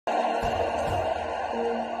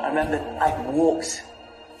I remember I walked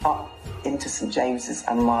up into St James's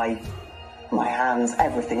and my hands,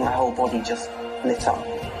 everything, my whole body just lit up.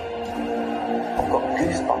 I've got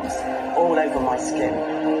goosebumps all over my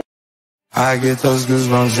skin. I get those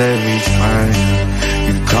goosebumps every time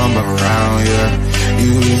you come around, yeah.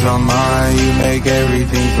 You ease my mind, you make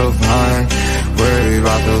everything feel fine. Worry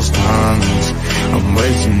about those times, I'm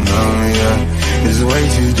way too numb, yeah. It's way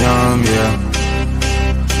too dumb, yeah.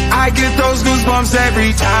 I get those goosebumps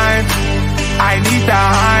every time I need the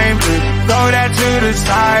Heimlich, throw that to the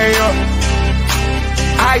side,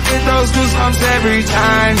 yeah. I get those goosebumps every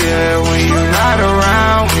time, yeah. When you're not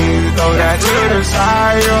around, when you throw that to the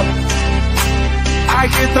side, yeah.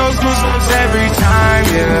 I get those goosebumps every time,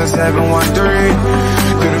 yeah. 713 through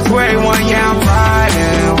the 281, yeah, I'm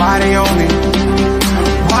riding. Why they on me?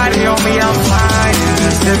 Why they on me? I'm flying,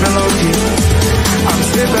 sipping low key. I'm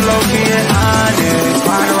sipping low key and honest,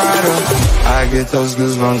 find a rider. I get those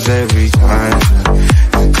goosebumps every time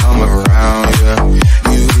you come around, yeah.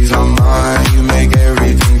 You ease my mind, you make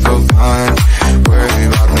everything feel fine. Worry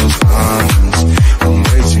about those times, I'm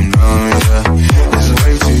way too numb, yeah. It's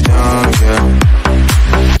way too dumb, yeah.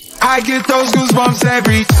 I get those goosebumps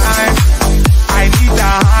every time I need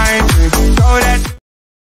the Heimlich, throw that.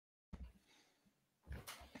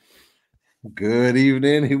 Good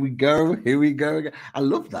evening. Here we go. Here we go again. I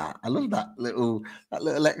love that. I love that little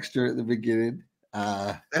extra at the beginning.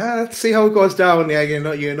 Let's see how it goes down. Yeah, you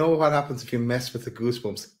know what happens if you mess with the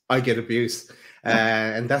goosebumps. I get abuse,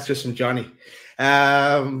 and that's just from Jonny.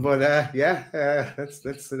 Let's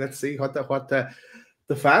see what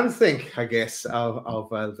the fans think, I guess, of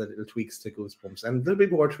the little tweaks to goosebumps, and there'll be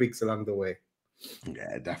more tweaks along the way.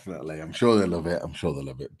 Yeah, definitely. I'm sure they love it. I'm sure they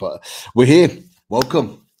love it. But we're here.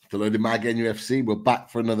 Welcome to Loaded Mag NUFC. We're back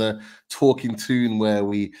for another Talking Toon where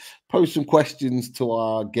we post some questions to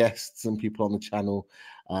our guests and people on the channel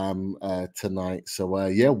tonight. So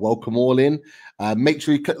yeah, welcome all in. Make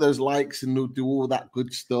sure you click those likes and do all that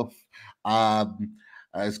good stuff. Of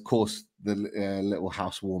course, the little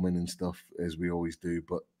housewarming and stuff as we always do.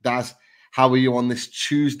 But Daz, how are you on this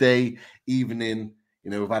Tuesday evening?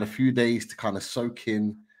 You know, we've had a few days to kind of soak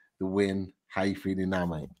in the win. How are you feeling now,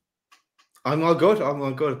 mate? I'm all good. I'm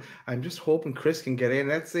all good. I'm just hoping Chris can get in.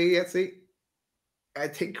 Let's see. I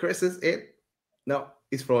think Chris is in. No,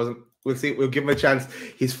 he's frozen. We'll see. We'll give him a chance.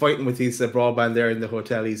 He's fighting with his broadband there in the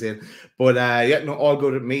hotel he's in. But yeah, no, all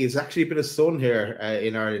good with me. It's actually a bit of sun here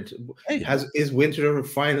in Ireland. Hey. Is winter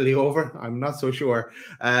finally over? I'm not so sure.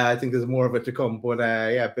 I think there's more of it to come. But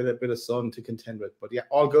yeah, a bit of sun to contend with. But yeah,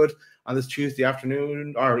 all good on this Tuesday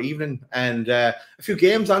afternoon or evening, and a few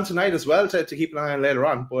games on tonight as well to keep an eye on later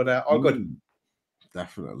on. But all good.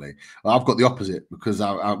 Definitely. Well, I've got the opposite because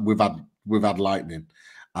we've had lightning.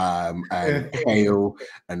 And hail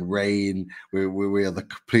and rain. We are the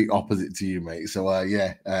complete opposite to you, mate. So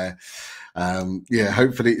yeah,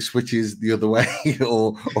 hopefully it switches the other way,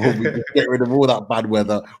 or we can get rid of all that bad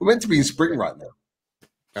weather. We're meant to be in spring right now.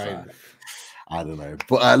 So, I don't know,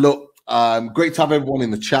 but look, great to have everyone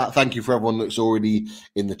in the chat. Thank you for everyone that's already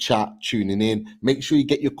in the chat tuning in. Make sure you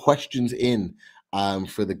get your questions in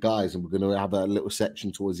for the guys, and we're going to have a little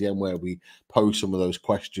section towards the end where we pose some of those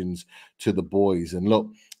questions to the boys. And look,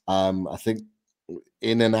 I think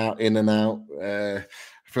in and out. I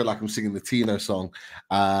feel like I'm singing the Tino song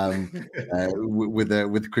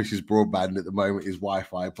with Chris's broadband at the moment is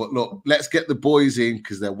Wi-Fi. But look, let's get the boys in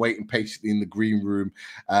because they're waiting patiently in the green room.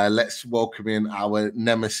 Let's welcome in our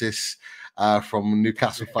nemesis from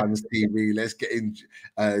Newcastle Fans TV. Let's get in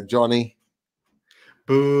Jonny.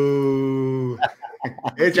 Boo.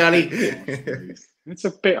 Hey, Jonny. It's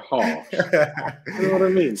a bit harsh. You know what I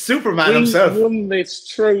mean? Superman himself won this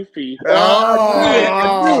trophy. Get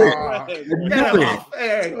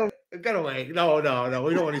away. No. We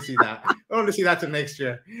don't want to see that. I don't want to see that till next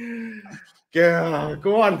year. Yeah,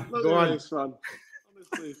 go on. It's fun.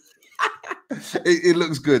 Honestly. It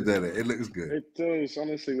looks good, doesn't it? It looks good. It does.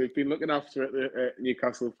 Honestly, we've been looking after it at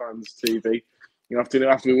Newcastle Fans TV. You have to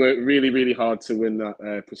work really, really hard to win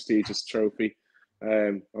that prestigious trophy.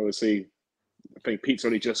 Obviously, I think Pete's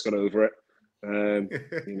only just got over it. I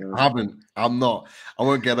haven't. I'm not. I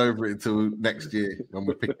won't get over it until next year when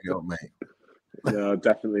we pick it up, mate. No,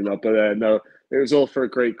 definitely not. But no, it was all for a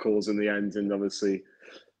great cause in the end. And obviously,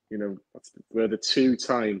 we're the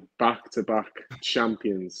two-time back-to-back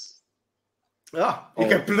champions. Oh, you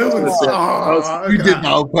get balloons. You did that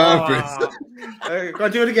on purpose. Go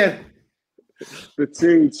on, do it again. The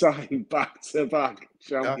two-time back-to-back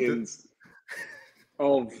champions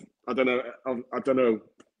of I don't know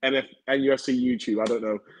NUFC YouTube. I don't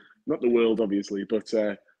know, not the world obviously, but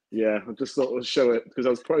Yeah, I just thought we'll show it because I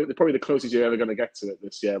was probably the closest you're ever going to get to it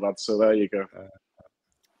this year, lad. So there you go.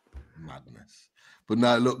 Madness. But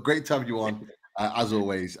no, look, great to have you on. As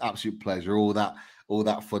always, absolute pleasure. All that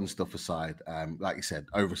fun stuff aside, like you said,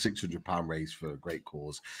 over £600 raised for a great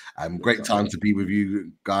cause. Great time to be with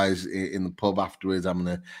you guys in the pub afterwards, having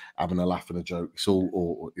a laugh and a joke. It's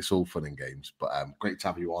all fun and games. But great to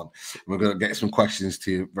have you on. We're going to get some questions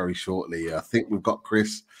to you very shortly. I think we've got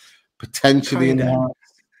Chris potentially in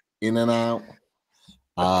and out.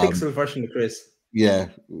 Pixel version of Chris. Yeah,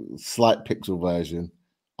 slight pixel version.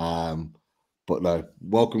 But no,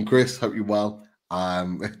 welcome, Chris. Hope you're well.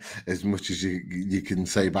 As much as you can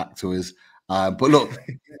say back to us. But look,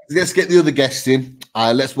 let's get the other guests in.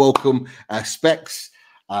 Let's welcome Specs,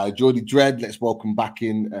 Geordie Dread. Let's welcome back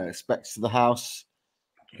in Specs to the house.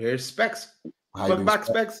 Here's Specs. Welcome back,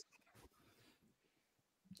 Specs.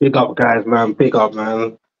 Big up, guys, man. Big up,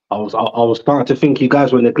 man. I was starting to think you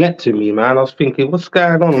guys were neglecting me, man. I was thinking, what's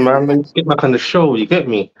going on, man? Let's get back on the show. You get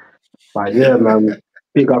me? But yeah, man.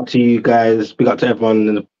 Big up to you guys. Big up to everyone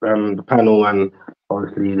in the panel and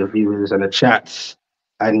obviously the viewers and the chats.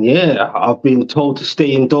 And yeah, I've been told to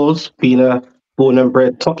stay indoors, being a born and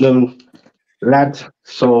bred Tottenham lad.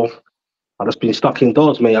 So I've just been stuck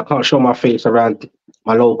indoors, mate. I can't show my face around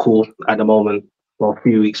my local at the moment. For a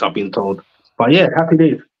few weeks, I've been told. But yeah, happy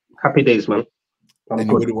days. Happy days, man. And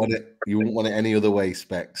you wouldn't want it any other way,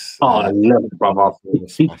 Specs. Oh, never, brother.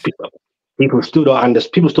 People still don't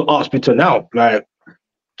understand. People still ask me to now, like,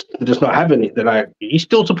 they're just not having it. They're like, you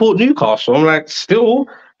still support Newcastle? I'm like, still,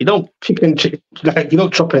 you don't pick and change, like, you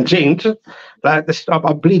don't chop and change. Like, this,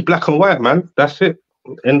 I bleed black and white, man. That's it.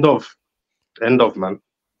 End of, man.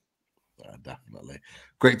 Yeah, definitely.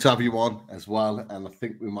 Great to have you on as well. And I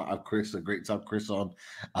think we might have Chris. Great to have Chris on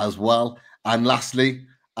as well. And lastly,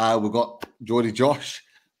 we've got Geordie Josh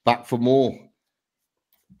back for more.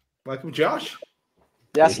 Welcome, Josh.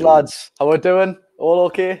 Yes, lads. How are we doing? All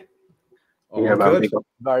okay? Oh, yeah, man.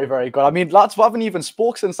 Very, very good. I mean, lads, we haven't even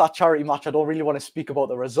spoke since that charity match. I don't really want to speak about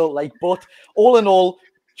the result, but all in all,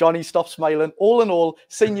 Jonny, stop smiling. All in all,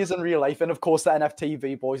 seeing you in real life, and of course the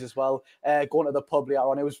NFTV boys as well. Going to the pub later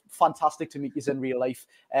on, it was fantastic to meet you in real life.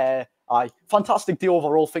 Fantastic day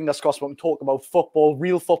overall. Fingers crossed we can talk about football,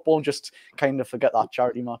 real football, and just kind of forget that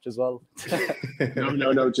charity match as well.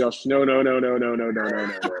 No, Josh. No.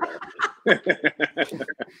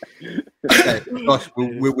 Josh,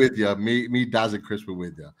 we're with you. Me, Daz, and Chris, we're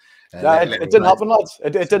with you. It didn't happen, lads.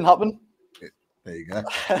 It didn't happen. There you go.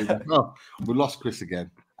 Oh, we lost Chris again.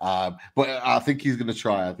 But I think he's going to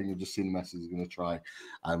try. I think I've just seen the message. He's going to try.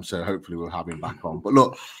 So hopefully we'll have him back on. But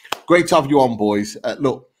look, great to have you on, boys.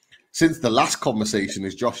 Look, since the last conversation,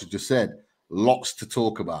 as Josh has just said, lots to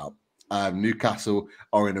talk about. Newcastle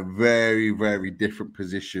are in a very, very different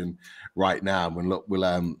position right now. And look,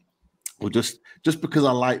 we'll just because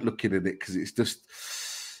I like looking at it, because it's just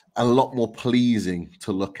a lot more pleasing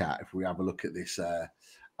to look at if we have a look at this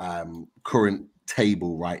current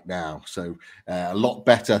table right now. So a lot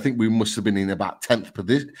better. I think we must have been in about 10th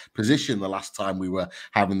position the last time we were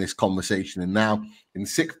having this conversation, and now in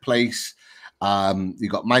 6th place. You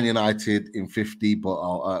got Man United in 50, but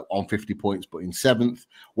on 50 points, but in 7th.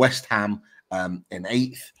 West Ham in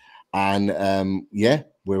 8th, and yeah,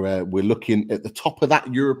 we're looking at the top of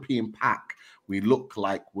that European pack. We look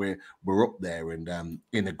like we're up there and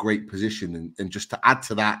in a great position. And just to add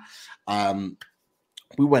to that,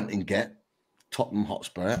 we went and get Tottenham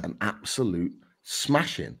Hotspur an absolute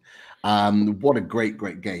smashing. What a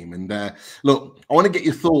great game. And look, I want to get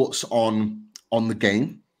your thoughts on the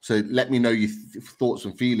game. So let me know your thoughts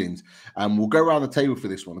and feelings. We'll go around the table for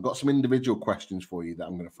this one. I've got some individual questions for you that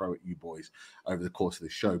I'm going to throw at you boys over the course of the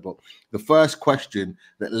show. But the first question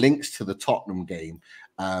that links to the Tottenham game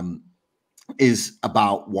is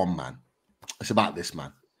about one man. It's about this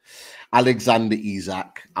man, Alexander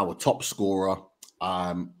Isak, our top scorer,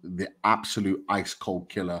 the absolute ice cold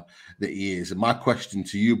killer that he is. And my question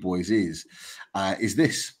to you boys is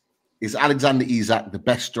this. Is Alexander Isak the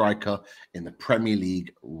best striker in the Premier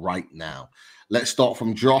League right now? Let's start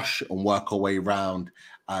from Josh and work our way around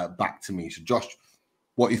back to me. So, Josh,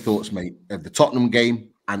 what are your thoughts, mate, of the Tottenham game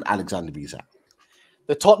and Alexander Isak?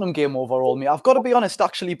 The Tottenham game overall, mate. I've got to be honest,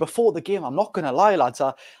 actually, before the game, I'm not going to lie, lads.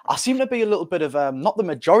 I seem to be a little bit of, not the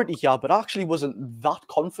majority here, but I actually wasn't that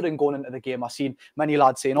confident going into the game. I've seen many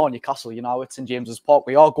lads saying, oh, Newcastle, you know, it's St James's Park.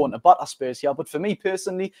 We are going to batter Spurs here. But for me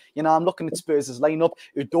personally, you know, I'm looking at Spurs' lineup.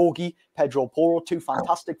 Udogie, Pedro Porro, 2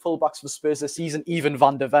 fantastic fullbacks for Spurs this season. Even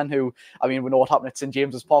Van de Ven, who, I mean, we know what happened at St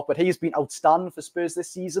James's Park, but he's been outstanding for Spurs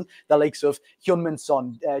this season. The likes of Heung-min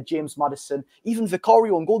Son, James Maddison, even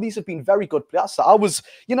Vicario and goal. These have been very good players. So I was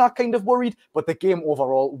was, you know, kind of worried. But the game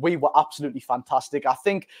overall, we were absolutely fantastic. I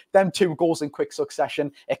think them 2 goals in quick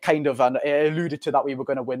succession, it kind of it alluded to that we were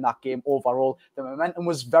going to win that game overall. The momentum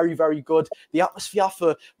was very, very good. The atmosphere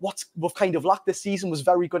for what we've kind of lacked this season was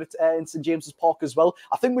very good in St James's Park as well.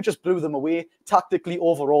 I think we just blew them away. Tactically,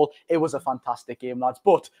 overall, it was a fantastic game, lads.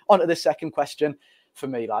 But on to the second question. For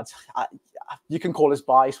me, lads, you can call us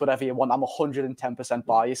biased, whatever you want. I'm 110%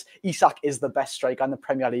 biased. Isak is the best striker in the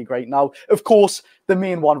Premier League right now. Of course, the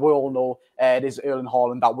main one we all know it is Erling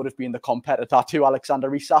Haaland. That would have been the competitor to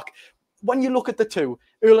Alexander Isak. When you look at the two,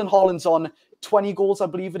 Erling Haaland's on 20 goals, I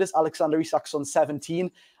believe it is. Alexander Isak's on 17.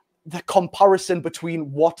 The comparison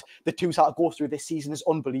between what the two had to go through this season is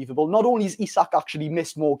unbelievable. Not only has Isak actually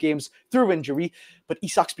missed more games through injury, but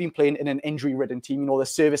Isak's been playing in an injury-ridden team. You know, the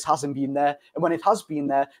service hasn't been there. And when it has been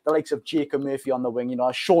there, the likes of Jacob Murphy on the wing, you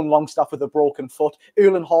know, Sean Longstaff with a broken foot,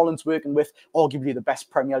 Erling Haaland's working with arguably the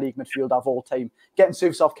best Premier League midfielder of all time, getting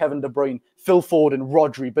service off Kevin De Bruyne, Phil Foden,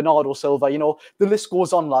 Rodri, Bernardo Silva, you know, the list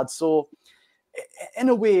goes on, lads. So, in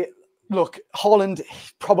a way, look, Haaland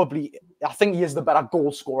probably, I think he is the better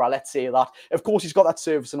goal scorer, let's say that. Of course, he's got that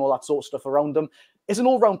service and all that sort of stuff around him. He's an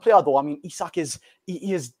all-round player, though. I mean, Isak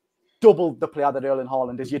he is double the player that Erling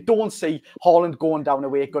Haaland is. You don't see Haaland going down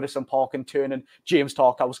away at Goodison Park and turning James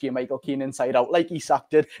Tarkowski and Michael Keane inside out like Isak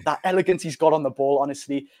did. That elegance he's got on the ball,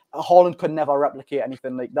 honestly, Haaland could never replicate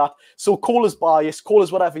anything like that. So call us biased, call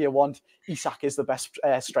us whatever you want. Isak is the best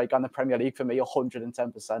striker in the Premier League for me,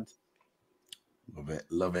 110%. Love it,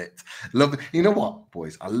 love it, love it. You know what,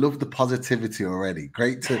 boys? I love the positivity already.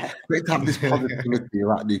 Great to have this positivity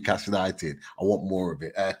about Newcastle United. I want more of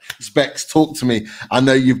it. Specs, talk to me. I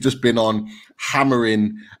know you've just been on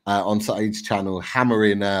hammering on Saeed's channel,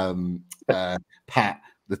 hammering Pat,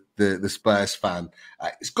 the Spurs fan.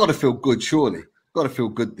 It's got to feel good, surely. Got to feel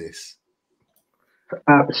good. This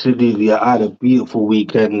Absolutely. I had a beautiful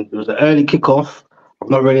weekend. It was an early kickoff. I'm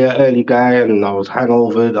not really an early guy, and I was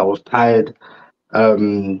hangovered. I was tired.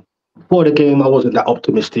 Before the game, I wasn't that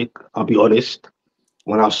optimistic, I'll be honest.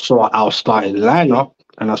 When I saw our starting lineup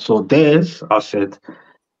and I saw theirs, I said,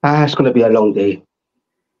 it's going to be a long day.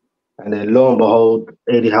 And then lo and behold,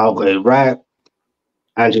 Eddie Howe got it right.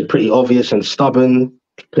 And it's pretty obvious and stubborn.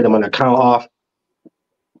 Put him on the counter.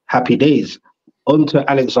 Happy days. On to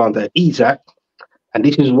Alexander Isak. And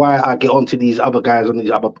this is why I get onto these other guys on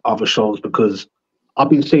these other shows, because I've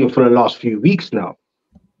been saying for the last few weeks now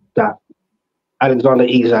that Alexander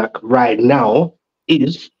Isak right now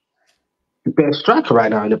is the best striker right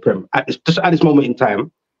now in the Prem. Just at this moment in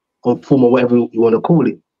time, or form or whatever you want to call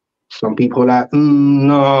it. Some people are like,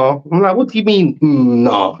 no. I'm like, what do you mean,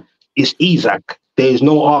 no? It's Isak. There's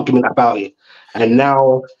no argument about it. And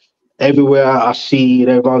now, everywhere I see,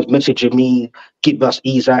 everyone's messaging me, give us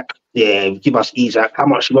Isak. Yeah, give us Isak. How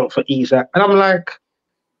much you want for Isak? And I'm like,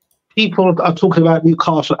 people are talking about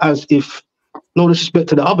Newcastle as if, no disrespect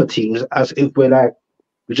to the other teams, as if we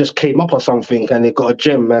just came up or something and they got a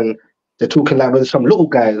gem and they're talking like with some little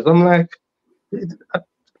guys. I'm like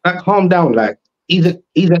calm down. Like, either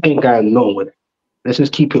ain't going nowhere. Let's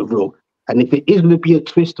just keep it real. And if it is going to be a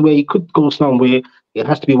twist where he could go somewhere, it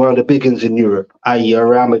has to be one of the big ones in Europe, i.e.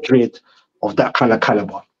 Real Madrid of that kind of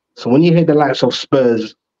caliber. So when you hear the likes of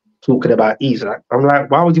Spurs talking about Isak, I'm like,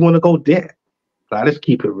 why would you want to go there? Like, let's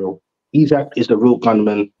keep it real. Isak is the real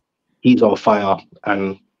gunman. He's on fire,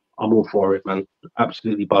 and I'm all for it, man.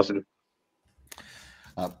 Absolutely buzzing.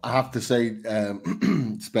 I have to say,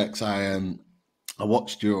 Specs, I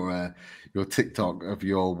watched your TikTok of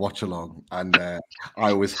your watch along, and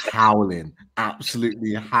I was howling,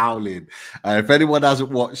 absolutely howling. If anyone hasn't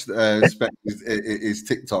watched Specs' his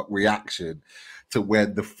TikTok reaction to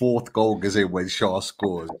when the fourth goal goes in when Shaw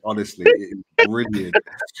scores, honestly, it is brilliant.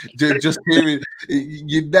 Just hearing,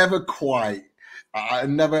 you never quite. I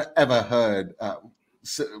never ever heard,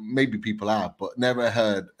 maybe people have, but never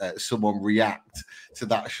heard someone react to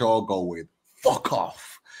that Shaw goal with "fuck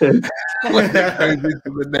off" when it goes into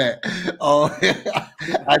the net. Oh,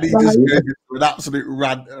 and he just goes into an absolute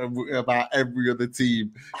rant about every other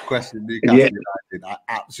team questioning Newcastle United. I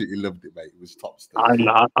absolutely loved it, mate. It was top stuff. I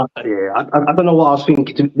don't know what I was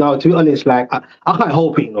thinking. To be honest, like I can't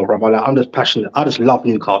help it, bro. Like, I'm just passionate. I just love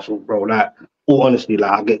Newcastle, bro. Like, all honestly,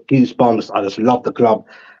 like, I get goosebumps. I just love the club,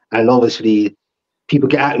 and obviously, people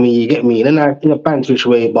get at me, you get me, and then in a banterish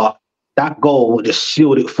way. But that goal just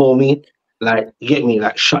sealed it for me. Like, you get me,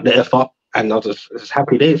 like, shut the F up, and I was just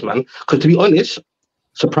happy days, man. Because to be honest,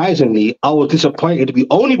 surprisingly, I was disappointed to be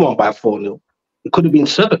only won by 4-0. It could have been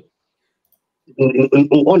 7. In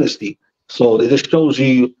all honesty, so it just shows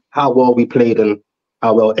you how well we played and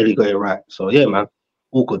how well Eddie got it right. So yeah, man,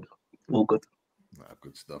 all good, all good.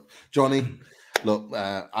 Good stuff, Jonny. look,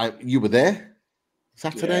 you were there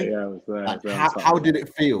Saturday. Yeah, I was there. How did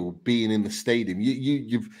it feel being in the stadium?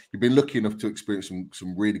 You've been lucky enough to experience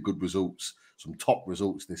some really good results, some top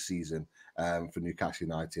results this season for Newcastle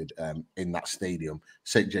United in that stadium,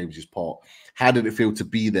 St James's Park. How did it feel to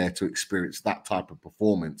be there to experience that type of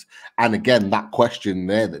performance? And again, that question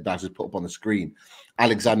there that Daz has put up on the screen,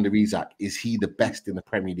 Alexander Isak, is he the best in the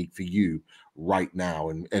Premier League for you right now?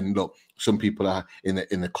 And look, some people are in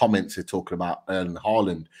the comments are talking about Erling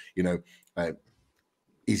Haaland. You know,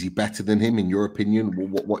 is he better than him in your opinion?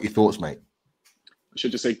 What are your thoughts, mate? I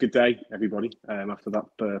should just say good day, everybody. After that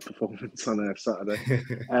performance on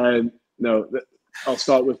Saturday, no, I'll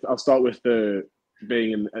start with the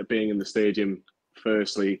being in the stadium.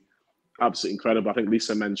 Firstly, absolutely incredible. I think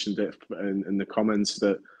Lisa mentioned it in the comments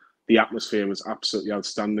that the atmosphere was absolutely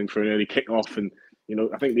outstanding for an early kickoff, and you know,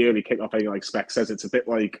 I think the early kickoff, like Spec says, it's a bit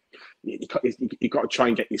like you've got to try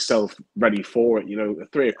and get yourself ready for it. You know, a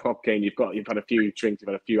 3 o'clock game, you've had a few drinks, you've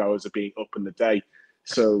had a few hours of being up in the day.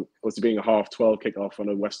 So, was it being a 12:30 kickoff on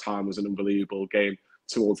a West Ham was an unbelievable game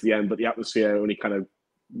towards the end, but the atmosphere only kind of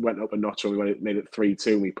went up a notch when we made it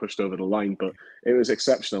 3-2 and we pushed over the line. But it was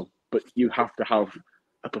exceptional. But you have to have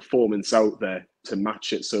a performance out there to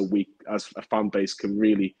match it, so we, as a fan base, can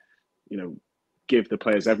really, you know, give the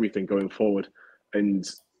players everything going forward. And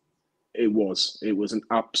it was an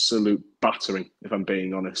absolute battering, if I'm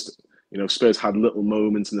being honest. You know, Spurs had little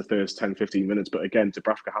moments in the first 10, 15 minutes, but again,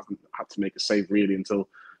 Dubravka hasn't had to make a save really until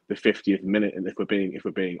the 50th minute. And if we're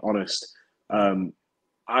being honest, I'll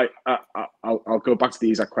go back to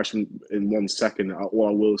the Isak question in 1 second. What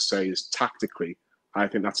I will say is, tactically, I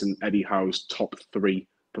think that's in Eddie Howe's top 3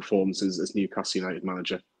 performances as Newcastle United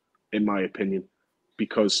manager, in my opinion,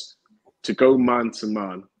 because to go man to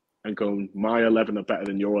man and go, my 11 are better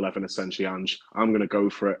than your 11, essentially, Ange, I'm going to go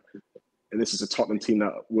for it. And this is a Tottenham team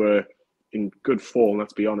that were in good form,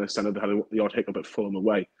 let's be honest. I know they had the odd hiccup at Fulham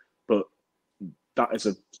away, but that is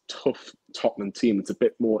a tough Tottenham team. It's a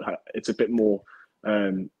bit more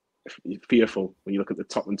fearful when you look at the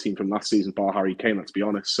Tottenham team from last season, bar Harry Kane, let's be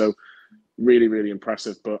honest. So really, really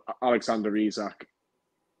impressive. But Alexander Isak,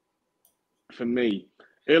 for me,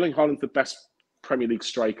 Erling Haaland's the best Premier League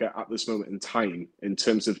striker at this moment in time, in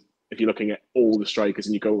terms of, if you're looking at all the strikers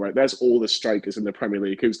and you go, right, there's all the strikers in the Premier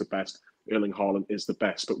League, who's the best? Erling Haaland is the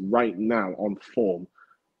best. But right now, on form,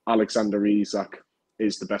 Alexander Isak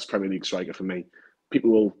is the best Premier League striker for me.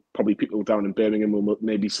 People down in Birmingham will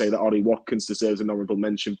maybe say that Ollie Watkins deserves an honourable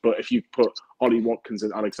mention. But if you put Ollie Watkins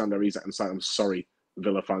and Alexander Isak inside, I'm sorry,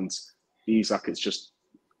 Villa fans, Isak is just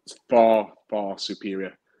far, far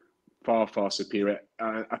superior. Far, far superior.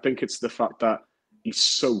 I think it's the fact that he's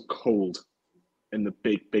so cold in the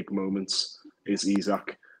big moments is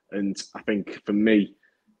Isak. And I think for me,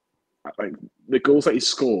 like the goals that he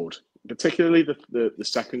scored, particularly the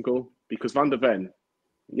second goal, because Van der Ven,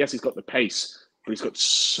 yes, he's got the pace, but he's got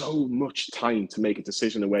so much time to make a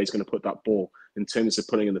decision of where he's going to put that ball in terms of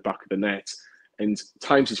putting in the back of the net. And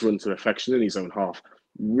times he's run to perfection in his own half.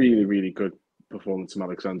 Really, really good performance from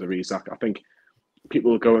Alexander Isak. I think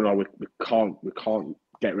people are going, oh, we can't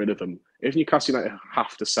get rid of him. If Newcastle United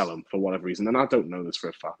have to sell him for whatever reason, and I don't know this for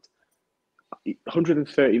a fact,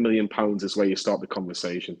 £130 million is where you start the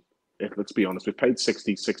conversation. Let's be honest, we've paid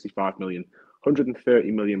 65 million.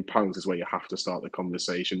 £130 million is where you have to start the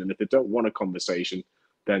conversation. And if they don't want a conversation,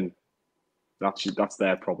 then that's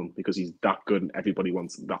their problem, because he's that good and everybody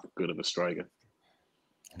wants that good of a striker.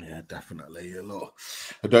 Yeah, definitely. Look,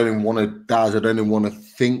 I don't even want to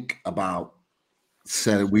think about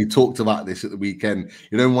selling. We talked about this at the weekend.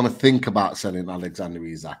 You don't want to think about selling Alexander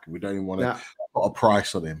Isak. We don't even want to put a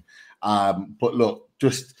price on him. But look,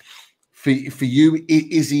 just for you,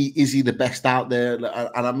 is he the best out there?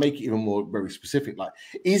 And I make it even more very specific. Like,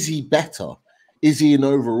 is he better? Is he an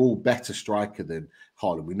overall better striker than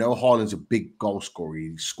Haaland? We know Haaland's a big goal scorer.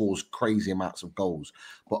 He scores crazy amounts of goals.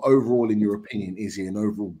 But overall, in your opinion, is he an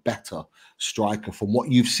overall better striker from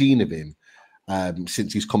what you've seen of him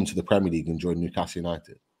since he's come to the Premier League and joined Newcastle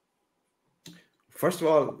United? First of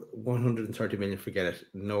all, 130 million, forget it.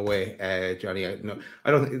 No way, Johnny.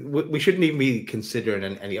 I don't. We shouldn't even be considering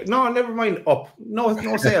any. No, never mind. Up. No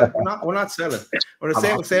sale. We're not selling. We're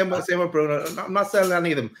the same with Bruno. I'm not selling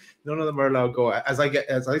any of them. None of them are allowed to go. As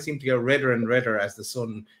I seem to get redder and redder as the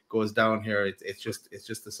sun goes down here. It's just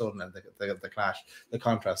the sun and the clash, the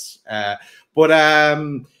contrasts.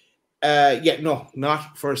 No,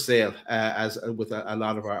 not for sale. As with a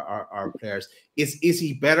lot of our players, is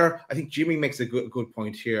he better? I think Jimmy makes a good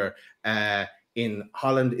point here. In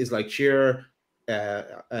Haaland is like Shearer,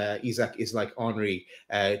 Isak is like Henry.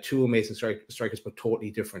 Two amazing strikers, but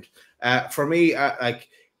totally different. For me, like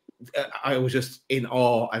I was just in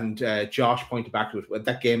awe, and Josh pointed back to it with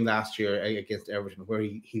that game last year against Everton, where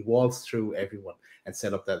he waltzed through everyone and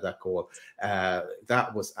set up that goal.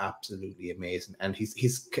 That was absolutely amazing, and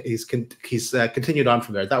he's continued on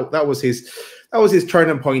from there. That was his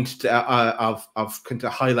turning point to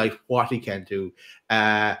highlight what he can do.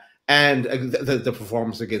 And the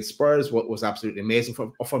performance against Spurs was absolutely amazing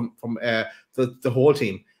from the whole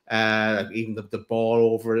team. Even the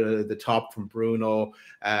ball over the top from Bruno,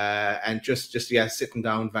 and just sitting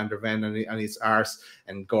down Van der Ven on his arse,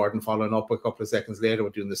 and Gordon following up a couple of seconds later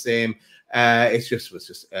with doing the same. It was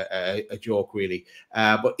just a joke, really.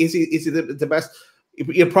 But is he the best?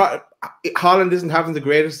 Haaland isn't having the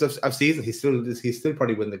greatest of seasons. He's still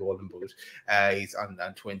probably win the Golden Boot. He's on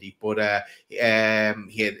 20, but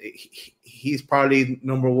he's probably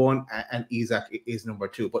number one, and Isak is number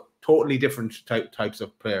two. But totally different types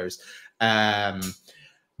of players, but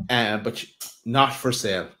not for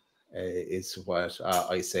sale is what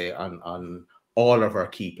I say on all of our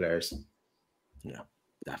key players. Yeah,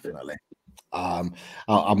 definitely. I'm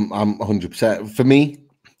 100%. For me,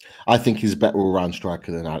 I think he's a better all-round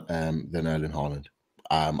striker than Erling Haaland.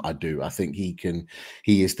 I do. I think he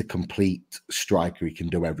is the complete striker. He can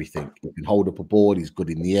do everything. He can hold up a ball. He's good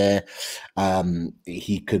in the air.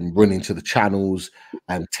 He can run into the channels,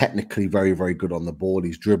 and technically very, very good on the ball.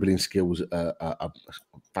 His dribbling skills are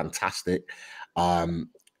fantastic.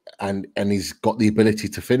 And he's got the ability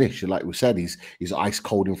to finish. Like we said, he's ice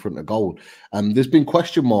cold in front of goal. There's been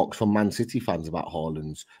question marks from Man City fans about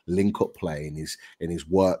Haaland's link-up play and his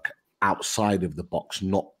work outside of the box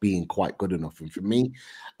not being quite good enough. And for me,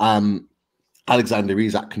 Alexander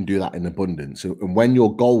Isak can do that in abundance. And when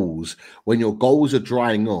your goals are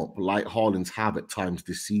drying up, like Haaland's have at times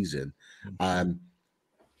this season,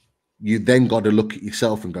 you then got to look at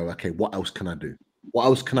yourself and go, okay, what else can I do? What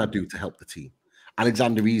else can I do to help the team?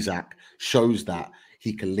 Alexander Isak shows that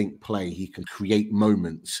he can link play, he can create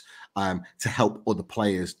moments to help other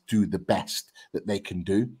players do the best that they can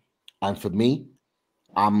do. And for me,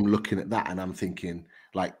 I'm looking at that and I'm thinking,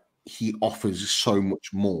 like, he offers so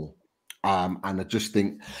much more. And I just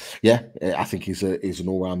think, yeah, I think he's an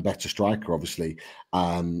all-round better striker, obviously.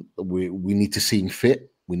 We need to see him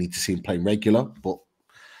fit. We need to see him playing regular, but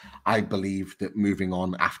I believe that moving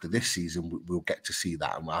on after this season, we'll get to see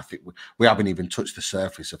that. And I think we haven't even touched the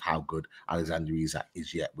surface of how good Alexander Isak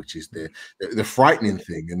is yet, which is the frightening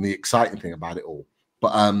thing and the exciting thing about it all.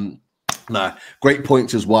 But no, great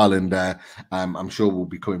points as well, and I'm sure we'll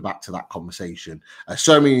be coming back to that conversation.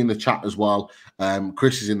 So many in the chat as well.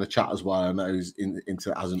 Chris is in the chat as well. I know he's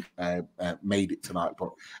hasn't made it tonight,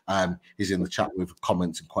 but he's in the chat with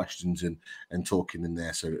comments and questions and talking in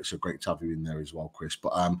there. So it's great to have you in there as well, Chris.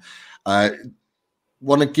 But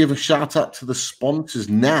want to give a shout out to the sponsors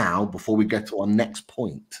now before we get to our next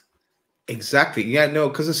point. Exactly. Yeah, no,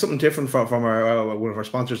 because it's something different from our one of our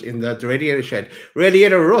sponsors in the Radiator Shed.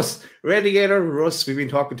 Radiator Russ. We've been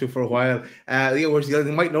talking to for a while.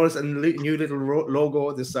 You might notice a new little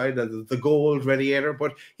logo at the side of the gold radiator,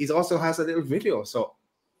 but he also has a little video. So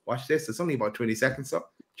watch this. It's only about 20 seconds. So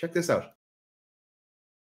check this out.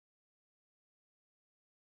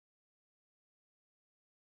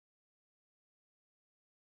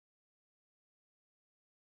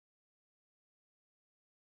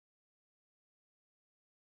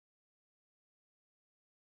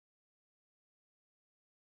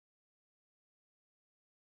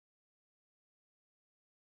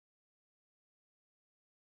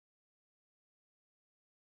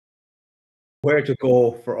 Where to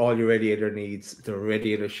go for all your radiator needs, the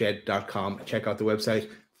radiatorshed.com. Check out the website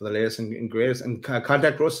for the latest and greatest, and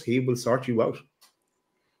contact Russ. He will sort you out.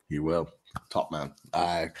 He will. Top man.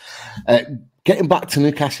 Getting back to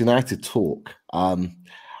Newcastle United talk, I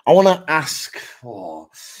want to ask,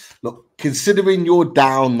 look, considering you're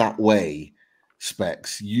down that way,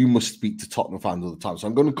 Specs, you must speak to Tottenham fans all the time. So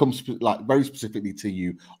I'm going to come very specifically to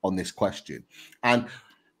you on this question. And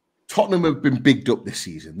Tottenham have been bigged up this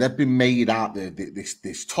season. They've been made out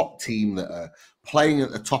this top team that are playing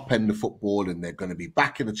at the top end of football, and they're going to be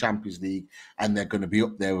back in the Champions League, and they're going to be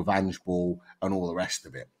up there with Ange Ball and all the rest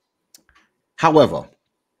of it. However,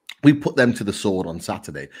 we put them to the sword on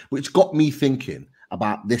Saturday, which got me thinking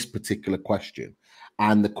about this particular question.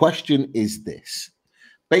 And the question is this.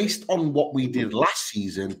 Based on what we did last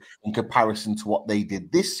season in comparison to what they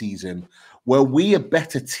did this season, were we a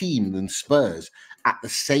better team than Spurs at the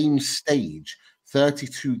same stage,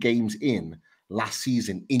 32 games in last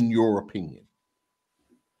season, in your opinion?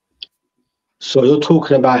 So you're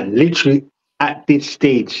talking about literally at this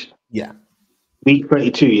stage? Yeah. Week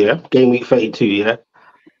 32, yeah? Game week 32, yeah?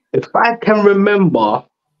 If I can remember,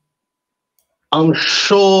 I'm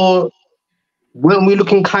sure when we're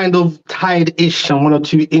looking kind of tired-ish and one or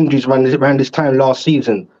two injuries around this time last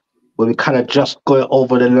season, where we kind of just got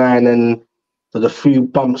over the line and there's a few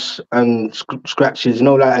bumps and scratches,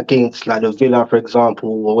 like against like the Villa, for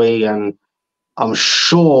example, away. And I'm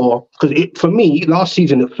sure, because for me, last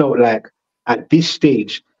season, it felt like at this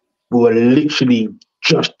stage, we were literally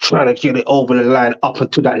just trying to get it over the line up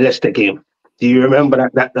until that Leicester game. Do you remember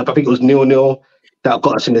that I think it was 0-0 that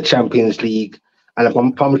got us in the Champions League? And if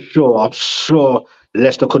I'm sure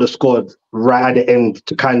Leicester could have scored right at the end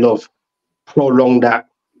to kind of prolong that.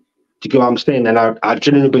 Do you get what I'm saying? And I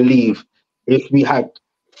genuinely believe if we had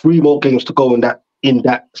 3 more games to go in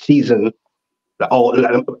that season,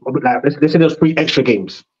 let's say there's 3 extra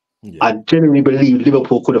games. Yeah. I genuinely believe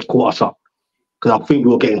Liverpool could have caught us up because I think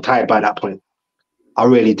we were getting tired by that point. I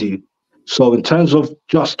really do. So in terms of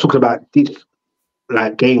just talking about this,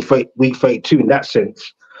 like game week 32 in that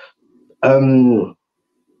sense, I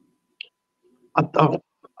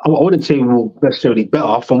wouldn't say we were necessarily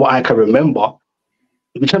better from what I can remember.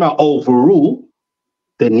 If you turn out overall,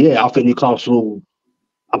 then yeah, I think Newcastle.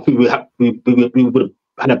 I think we would have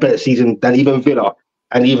had a better season than even Villa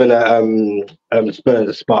and even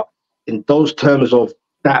Spurs. But in those terms of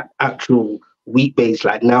that actual week base,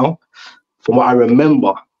 like now, from what I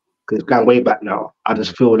remember, because it's going way back now, I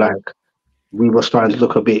just feel like we were starting to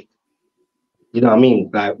look a bit, you know what I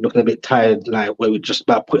mean? Like looking a bit tired, like where we're just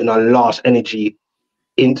about putting our last energy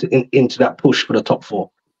into that push for the top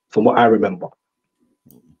 4, from what I remember.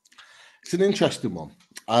 It's an interesting one.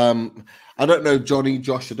 I don't know, Jonny,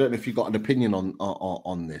 Josh, I don't know if you got an opinion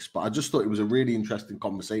on this, but I just thought it was a really interesting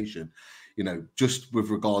conversation, just with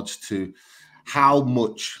regards to how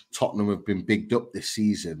much Tottenham have been bigged up this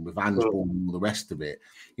season with handball and all the rest of it,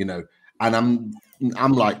 and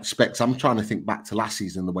I'm like Specs, I'm trying to think back to last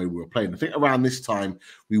season, the way we were playing. I think around this time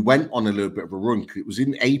we went on a little bit of a run. It was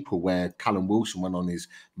in April where Callum Wilson went on his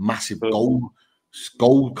massive goal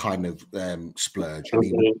kind of splurge, and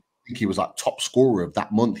I think he was like top scorer of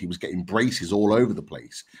that month. He was getting braces all over the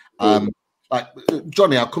place. Like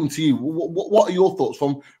Jonny, I'll come to you. What are your thoughts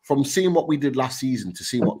from seeing what we did last season to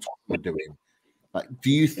seeing what Tottenham are doing? Like,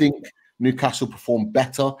 do you think Newcastle performed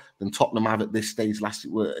better than Tottenham have at this stage last,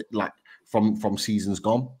 like from seasons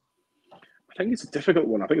gone? I think it's a difficult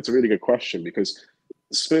one. I think it's a really good question because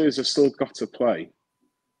Spurs have still got to play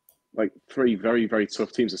like 3 very, very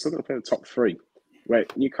tough teams. They're still going to play the top 3. Where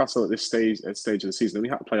Newcastle at this stage of the season, only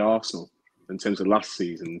had to play Arsenal in terms of last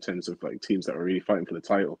season, in terms of like teams that were really fighting for the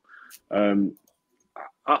title.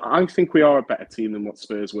 I think we are a better team than what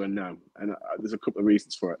Spurs were now, and there's a couple of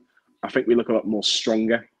reasons for it. I think we look a lot more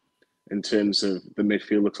stronger in terms of the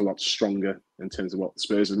midfield. Looks a lot stronger in terms of what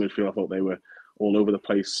Spurs' midfield. I thought they were all over the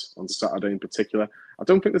place on Saturday in particular. I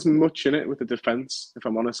don't think there's much in it with the defence, if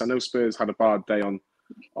I'm honest. I know Spurs had a bad day on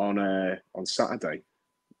Saturday.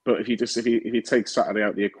 But if you take Saturday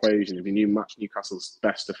out of the equation, if you match Newcastle's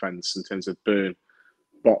best defence in terms of Burn,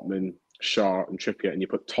 Botman, Shaw, and Trippier, and you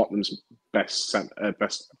put Tottenham's best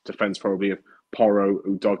defence probably of Porro,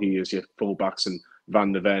 Udogie as your fullbacks, and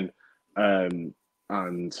Van der Ven, and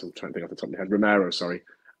I'm trying to think off the top of my head, Romero. Sorry,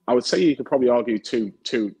 I would say you could probably argue two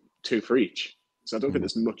for each. So I don't think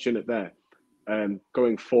there's much in it there.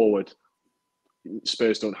 Going forward,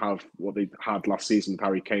 Spurs don't have what they had last season with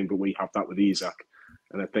Harry Kane, but we have that with Isak.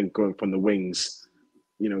 And I think going from the wings,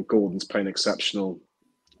 Gordon's playing exceptional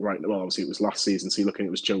right now. Well, obviously it was last season. So you're looking,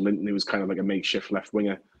 it was Joe Linton, who was kind of like a makeshift left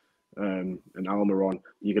winger, and Almiron.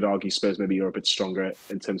 You could argue Spurs maybe are a bit stronger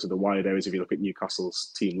in terms of the wide areas if you look at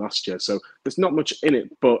Newcastle's team last year. So there's not much in it,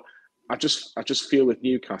 but I just feel with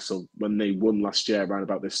Newcastle, when they won last year around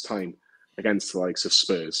about this time against the likes of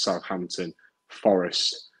Spurs, Southampton,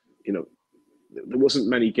 Forest, there wasn't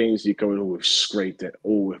many games you go, oh, we've scraped it,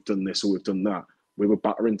 oh, we've done this, or we've done that. We were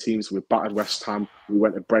battering teams. We battered West Ham. We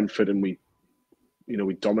went to Brentford and we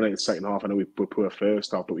dominated second half. I know we were poor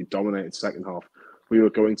first half, but we dominated second half. We were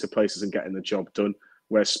going to places and getting the job done.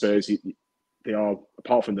 Where Spurs, they are,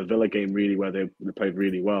 apart from the Villa game, really where they played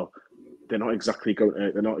really well. They're not exactly going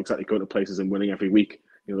to places and winning every week.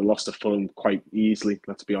 They lost to Fulham quite easily.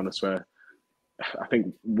 Let's be honest. Where I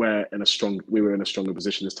think we were in a stronger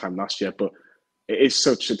position this time last year, but it is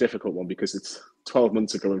such a difficult one because it's 12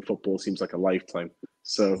 months ago in football seems like a lifetime.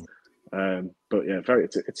 So, but yeah,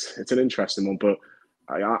 it's an interesting one. But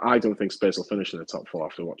I don't think Spurs will finish in the top 4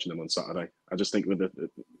 after watching them on Saturday. I just think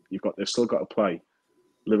they've still got to play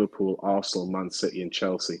Liverpool, Arsenal, Man City, and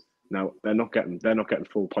Chelsea. Now they're not getting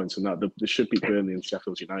full points from that. They should be Burnley and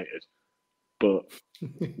Sheffield United. But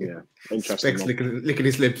yeah, interesting. Specs licking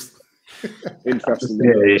his lips. Interesting.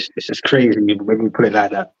 Yeah, it's just crazy when we put it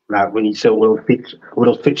like that. Like when you say world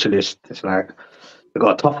fixture list, it's like they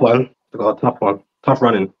got a tough one. They got a tough one. Tough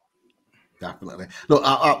running. Definitely. Look,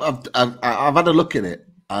 I've had a look at it.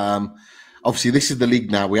 Obviously, this is the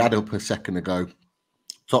league now. We had up a second ago.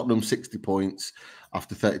 Tottenham 60 points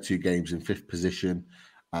after 32 games in 5th position.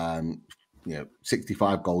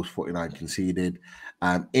 65 goals, 49 conceded.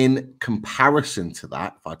 In comparison to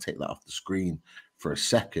that, if I take that off the screen for a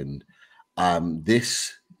second,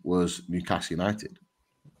 this was Newcastle United.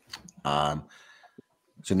 So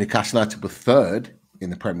Newcastle United were 3rd in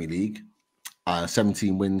the Premier League.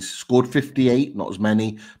 17 wins, scored 58, not as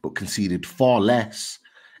many, but conceded far less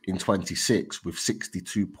in 26 with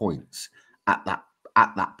 62 points at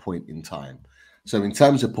that point in time. So in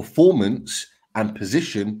terms of performance and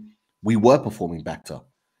position, we were performing better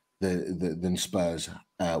than Spurs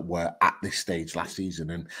were at this stage last season.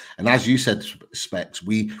 And as you said, Specs,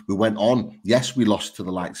 we went on. Yes, we lost to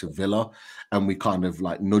the likes of Villa and we kind of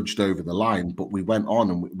like nudged over the line, but we went on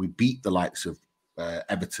and we beat the likes of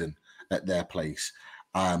Everton at their place.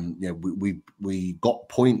 We got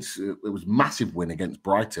points. It was a massive win against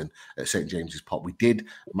Brighton at St James's Park. We did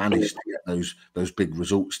manage to get those big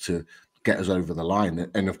results to get us over the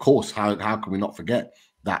line. And of course, how can we not forget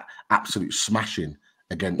that absolute smashing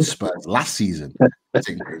against Spurs last season at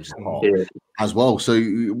St James's Park as well? So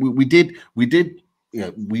we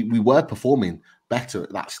were performing better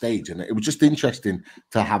at that stage, and it was just interesting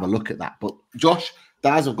to have a look at that. But Josh,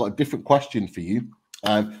 Daz, I've got a different question for you.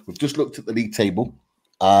 We've just looked at the league table.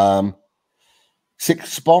 6th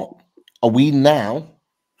spot. Are we now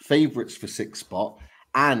favourites for 6th spot?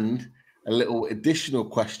 And a little additional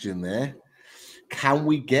question there. Can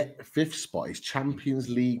we get 5th spot? Is Champions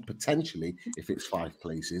League potentially, if it's 5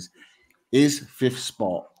 places, is 5th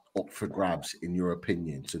spot up for grabs in your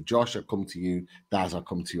opinion? So Josh, I'll come to you. Daz, I'll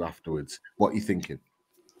come to you afterwards. What are you thinking?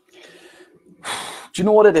 Do you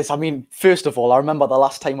know what it is? I mean, first of all, I remember the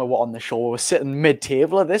last time we were on the show, we were sitting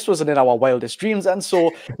mid-table. This wasn't in our wildest dreams. And so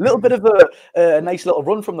a little bit of a nice little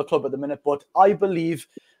run from the club at the minute. But I believe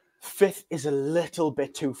 5th is a little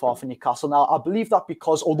bit too far for Newcastle. Now, I believe that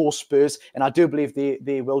because although Spurs, and I do believe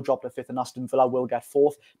they will drop to 5th and Aston Villa will get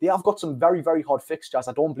 4th, they have got some very, very hard fixtures.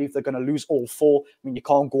 I don't believe they're going to lose all 4. I mean, you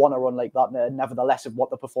can't go on a run like that, nevertheless, of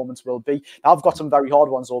what the performance will be. Now, I've got some very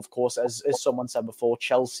hard ones, of course, as someone said before,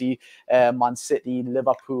 Chelsea, Man City,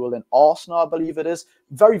 Liverpool, and Arsenal, I believe it is.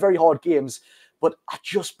 Very, very hard games. But I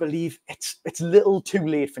just believe it's a little too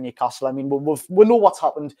late for Newcastle. I mean, we know what's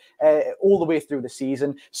happened all the way through the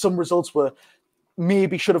season. Some results were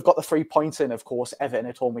maybe should have got the 3 points in, of course. Everton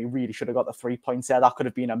at home, we really should have got the 3 points there. That could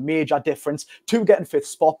have been a major difference to getting 5th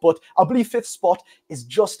spot. But I believe 5th spot is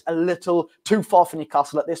just a little too far for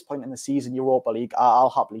Newcastle at this point in the season. Europa League, I'll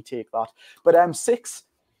happily take that. But 6,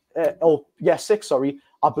 sorry.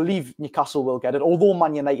 I believe Newcastle will get it, although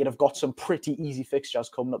Man United have got some pretty easy fixtures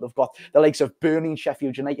coming up. They've got the likes of Burnley and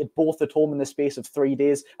Sheffield United, both at home in the space of 3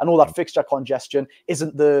 days. I know that fixture congestion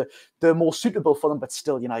isn't the most suitable for them, but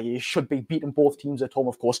still, you should be beating both teams at home,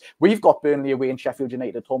 of course. We've got Burnley away and Sheffield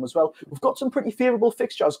United at home as well. We've got some pretty favourable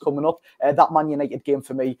fixtures coming up. That Man United game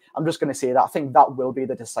for me, I'm just going to say that. I think that will be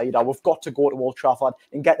the decider. We've got to go to Old Trafford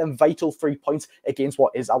and get them vital 3 points against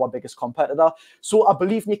what is our biggest competitor. So I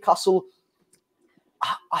believe Newcastle...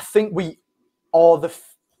 I think we are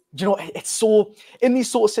it's so, in these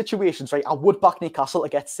sort of situations, right, I would back Newcastle to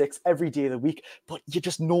get 6 every day of the week, but you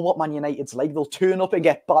just know what Man United's like. They'll turn up and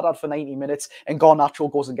get battered for 90 minutes, and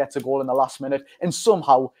Garnacho goes and gets a goal in the last minute, and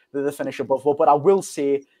somehow they finish above. But I will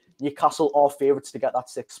say Newcastle are favourites to get that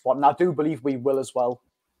 6th spot, and I do believe we will as well.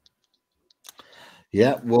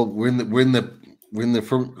 Yeah, well, we're in the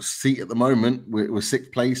front seat at the moment. We're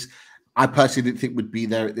 6th place. I personally didn't think we'd be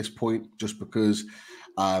there at this point, just because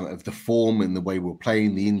of the form and the way we're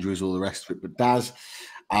playing, the injuries, all the rest of it. But Daz,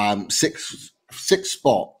 6th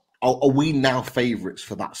spot. Are we now favourites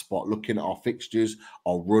for that spot? Looking at our fixtures,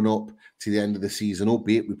 our run up to the end of the season,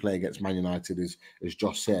 albeit we play against Man United, as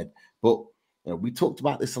Josh said. But we talked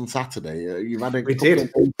about this on Saturday. You've had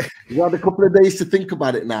a couple of days to think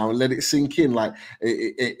about it now and let it sink in. Like,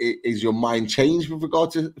 is your mind changed with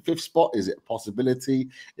regard to the 5th spot? Is it a possibility?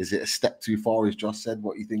 Is it a step too far, as Josh said?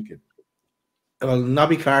 What are you thinking? Well,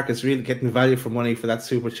 Nobby Clark is really getting value for money for that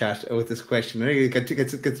super chat with this question. You get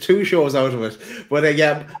 2 shows out of it.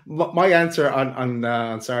 But my answer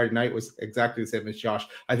on Saturday night was exactly the same as Josh.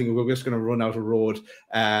 I think we're just going to run out of road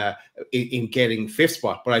in getting 5th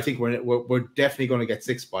spot. But I think we're definitely going to get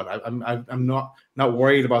 6th spot. I'm not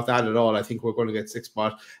worried about that at all. I think we're going to get 6th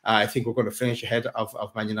spot. I think we're going to finish ahead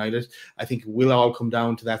of Man United. I think it will all come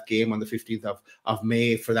down to that game on the 15th of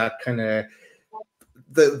May for that kind of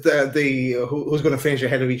who's going to finish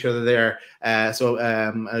ahead of each other there. So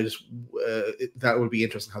that would be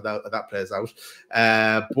interesting how that plays out.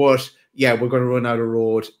 But yeah, we're going to run out of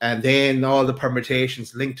road, and then all the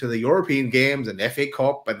permutations linked to the European games and FA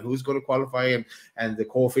Cup and who's going to qualify and the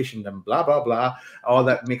coefficient and blah blah blah, all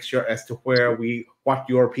that mixture as to what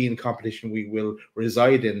European competition we will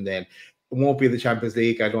reside in. Then it won't be the Champions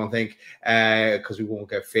League, I don't think, because we won't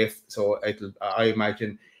get fifth. So I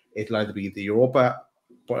imagine it'll either be the Europa,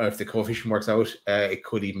 but if the coefficient works out, it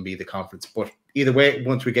could even be the conference. But either way,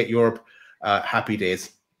 once we get Europe, happy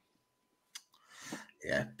days.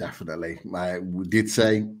 Yeah, definitely. We did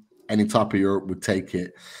say any type of Europe would take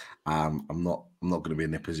it. I'm not going to be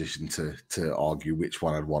in a position to argue which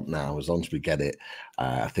one I'd want now. As long as we get it,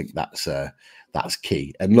 I think that's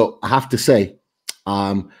key. And look, I have to say,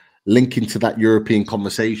 linking to that European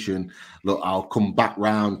conversation, look, I'll come back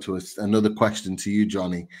round to another question to you,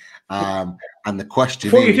 Jonny. And the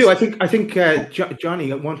question before you do, I think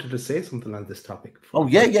Jonny wanted to say something on this topic. Oh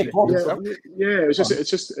yeah. It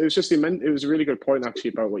was a really good point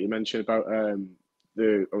actually about what you mentioned about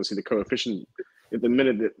the coefficient. At the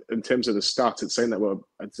minute, in terms of the stats, it's saying that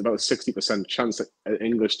it's about a 60% chance that an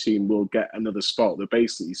English team will get another spot. They're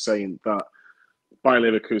basically saying that Bayer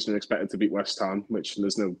Leverkusen are expected to beat West Ham, which I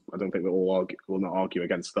don't think will not argue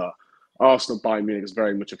against that. Arsenal, Bayern Munich is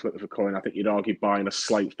very much a flip of a coin. I think you'd argue Bayern a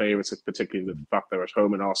slight favourite, particularly the fact they're at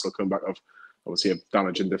home, and Arsenal come back of obviously a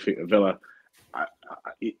damaging defeat of Villa.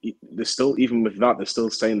 They're still, even with that, they're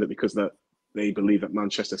still saying that because they believe that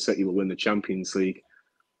Manchester City will win the Champions League,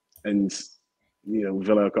 and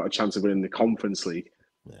Villa have got a chance of winning the Conference League.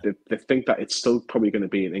 Yeah. They think that it's still probably going to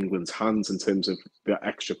be in England's hands in terms of the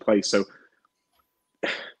extra play. So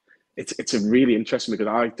it's a really interesting, because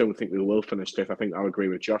I don't think we will finish fifth. I think I agree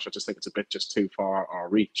with Josh. I just think it's a bit just too far our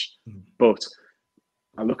reach. But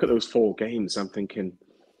I look at those 4 games, I'm thinking,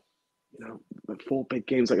 like 4 big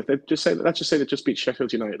games. Like if let's just say they just beat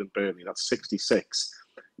Sheffield United and Burnley, that's 66.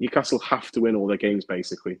 Newcastle have to win all their games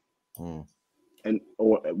basically, or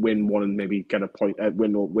win one and maybe get a point.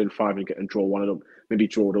 Win 5 and draw one of them. Maybe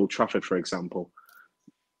draw at Old Trafford, for example.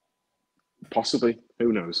 Possibly,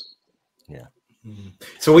 who knows? Yeah.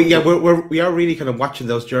 So we are really kind of watching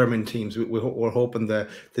those German teams. We're hoping the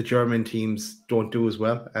German teams don't do as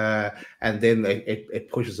well, and then it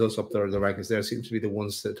pushes us up the rankings. There seems to be the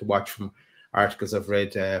ones to watch from articles I've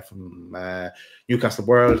read from Newcastle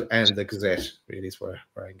World and the Gazette. Really is where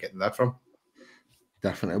I'm getting that from.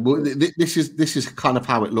 Definitely. Well, this is kind of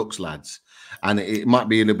how it looks, lads, and it might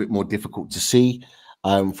be a little bit more difficult to see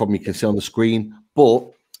from you can see on the screen,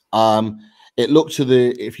 but it looks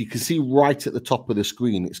if you can see right at the top of the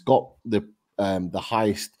screen, it's got the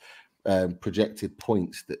highest projected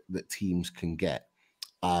points that teams can get,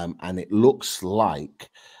 and it looks like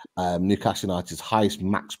Newcastle United's highest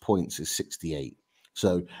max points is 68.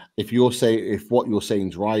 So if what you're saying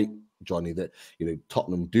is right, Jonny, that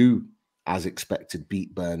Tottenham do, as expected,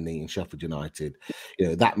 beat Burnley and Sheffield United,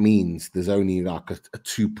 that means there's only like a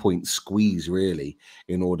 2-point squeeze really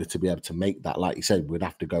in order to be able to make that. Like you said, we'd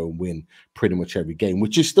have to go and win pretty much every game,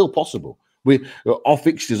 which is still possible. Our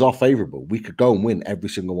fixtures are favourable. We could go and win every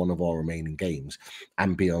single one of our remaining games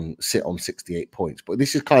and sit on 68 points. But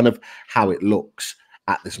this is kind of how it looks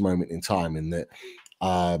at this moment in time, in that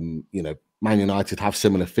Man United have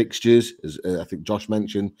similar fixtures, as I think Josh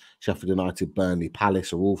mentioned. Sheffield United, Burnley,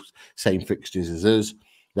 Palace are all same fixtures as us.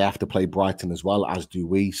 They have to play Brighton as well, as do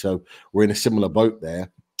we. So we're in a similar boat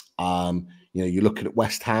there. You're looking at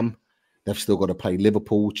West Ham. They've still got to play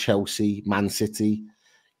Liverpool, Chelsea, Man City.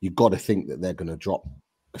 You've got to think that they're going to drop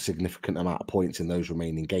a significant amount of points in those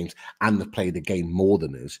remaining games, and they've played a game more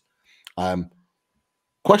than us.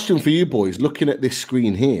 Question for you boys, looking at this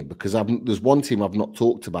screen here, because there's one team I've not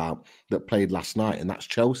talked about that played last night, and that's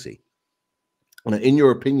Chelsea. And in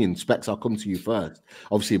your opinion, Specs, I'll come to you first.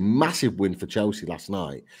 Obviously, a massive win for Chelsea last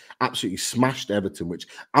night. Absolutely smashed Everton, which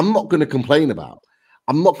I'm not going to complain about.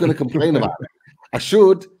 I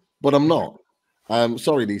should, but I'm not.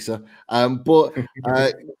 Sorry, Lisa. But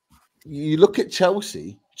you look at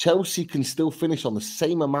Chelsea. Chelsea can still finish on the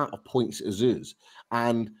same amount of points as us,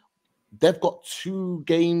 and they've got 2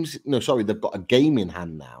 games. No, sorry, they've got a game in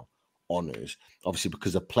hand now on us, obviously,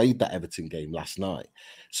 because they played that Everton game last night.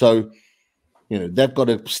 So, they've got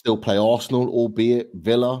to still play Arsenal, albeit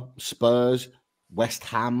Villa, Spurs, West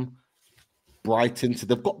Ham, Brighton. So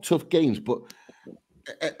they've got tough games. But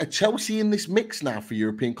are Chelsea in this mix now for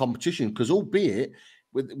European competition? Because albeit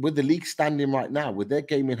with the league standing right now, with their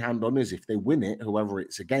game in hand on us, if they win it, whoever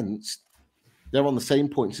it's against, they're on the same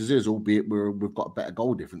points as us, albeit we've got a better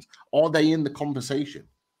goal difference. Are they in the conversation?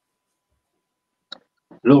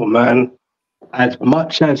 Look, man, as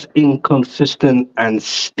much as inconsistent and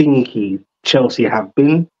stinky Chelsea have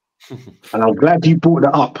been, and I'm glad you brought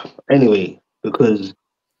that up anyway, because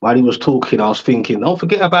while he was talking, I was thinking, don't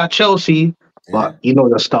forget about Chelsea, but you know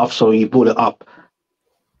the stuff, so you brought it up.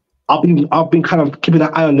 I've been kind of keeping an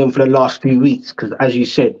eye on them for the last few weeks because, as you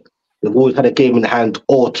said, they've always had a game in hand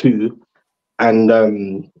or two, and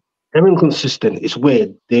they're inconsistent. It's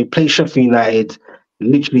weird. They play Sheffield United,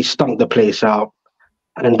 literally stunk the place out,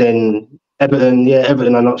 and then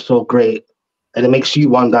Everton are not so great, and it makes you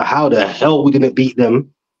wonder how the hell we didn't beat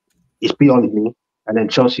them. It's beyond me. And then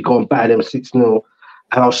Chelsea go and batter them 6-0,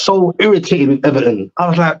 and I was so irritated with Everton. I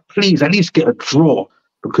was like, please, at least get a draw,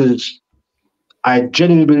 because I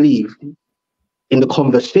genuinely believe in the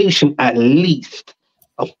conversation, at least.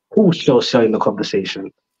 Of course, Chelsea are in the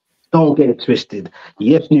conversation. Don't get it twisted.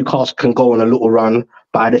 Yes, Newcastle can go on a little run,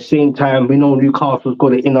 but at the same time, we know Newcastle's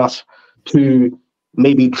got it in us to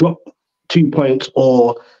maybe drop 2 points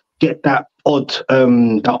or get that odd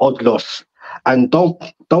loss. And don't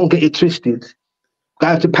get it twisted.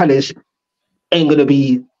 Going to Palace ain't gonna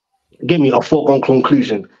be give me a foregone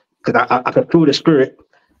conclusion, because I can feel the spirit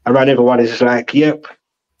around everyone. Is just like, yep,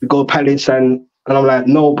 we go Palace, and I'm like,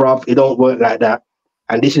 no, bruv, it don't work like that.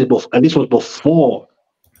 And this was before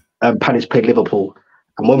Palace played Liverpool.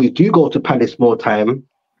 And when we do go to Palace more time,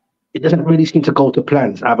 it doesn't really seem to go to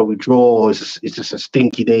plans. Either we draw, or it's just a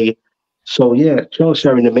stinky day. So yeah, Chelsea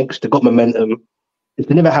are in the mix. They got momentum. If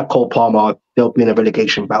they never had Cole Palmer, they'll be in a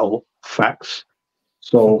relegation battle. Facts.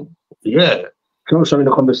 So yeah, Chelsea are in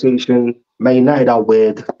the conversation. Man United are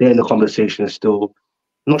weird. They're in the conversation still.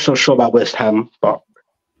 Not so sure about West Ham, but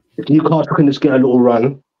if Newcastle can just get a little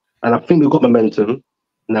run, and I think we've got momentum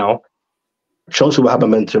now. Chelsea will have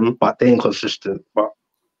momentum, but they're inconsistent. But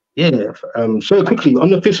yeah, so quickly on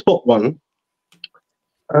the 5th spot one,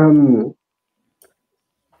 I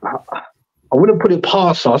wouldn't put it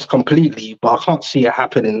past us completely, but I can't see it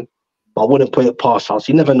happening. But I wouldn't put it past us.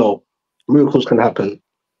 You never know. Miracles can happen.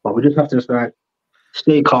 But we just have to just like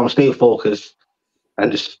stay calm, stay focused,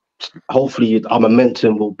 and just hopefully our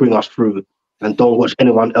momentum will bring us through, and don't watch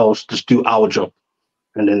anyone else, just do our job.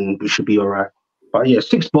 And then we should be all right. But yeah,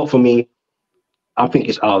 6th spot for me, I think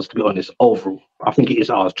it's ours, to be honest, overall. I think it is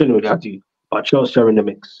ours. Generally, I do. But Chelsea are in the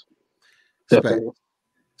mix.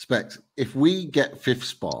 Specs, if we get 5th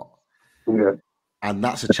spot, yeah, and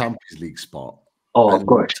that's a Champions League spot, of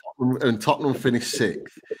course, and Tottenham finish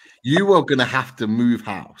 6th, you are going to have to move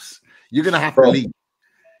house. You're going to have to leave.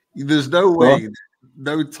 There's no way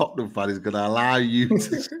no Tottenham fan is going to allow you to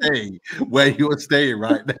stay where you're staying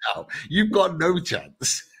right now. You've got no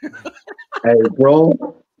chance. Hey,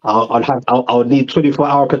 bro, I'll need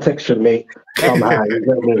 24-hour protection, mate. Somehow, you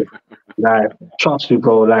get me? Like, trust me,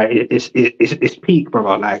 bro. Like, it's peak,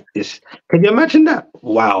 bro. Like, can you imagine that?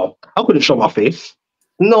 Wow, I couldn't show my face.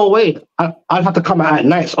 No way. I'd have to come out at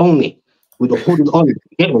nights only with the hoodie on.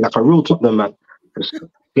 Get me, like a real Tottenham man. Just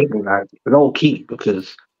get me, like low key,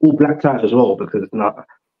 because all blacked out as well. Because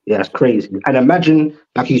it's crazy. And imagine,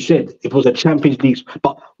 like you said, if it was a Champions League.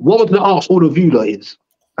 But what I wanted to ask all of you lot is,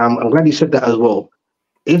 I'm glad you said that as well.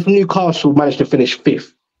 If Newcastle managed to finish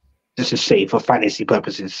 5th, just to say for fantasy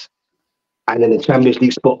purposes, and then the Champions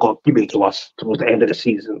League spot got given to us towards the end of the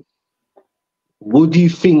season, would you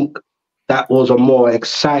think that was a more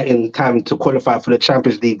exciting time to qualify for the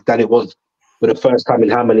Champions League than it was for the first time in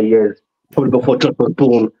how many years? Probably before Josh was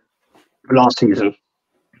born last season.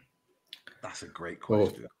 That's a great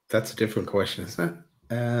question. That's a different question, isn't it?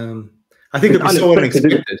 I think it'd be so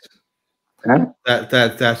unexpected. Huh?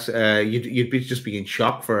 That you'd be just be in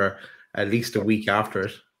shock for at least a week after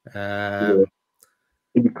it.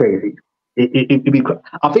 It'd be crazy. It'd be.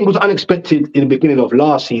 I think it was unexpected in the beginning of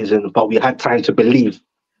last season, but we had time to believe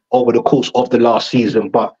over the course of the last season.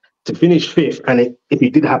 But to finish 5th, and if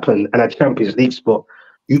it did happen, and a Champions League spot,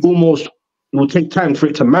 it will take time for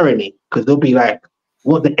it to marinate, because they'll be like,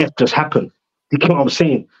 "What the f just happened?" You know what I'm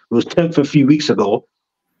saying? It was 10th a few weeks ago,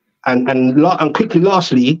 and quickly,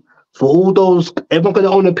 lastly. For all those, everyone got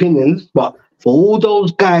their own opinions, but for all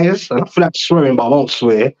those guys, and I feel like swearing, but I won't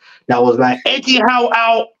swear, that was like, Eddie Howe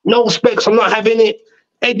out, no Specs, I'm not having it.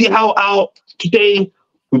 Eddie Howe out, today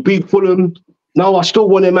we beat Fulham, no, I still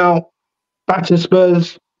want him out. Back to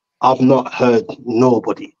Spurs, I've not heard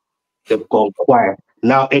nobody. They've gone quiet.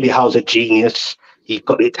 Now Eddie Howe's a genius, he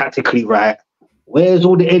got it tactically right. Where's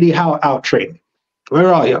all the Eddie Howe out train?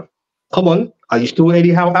 Where are you? Come on, are you still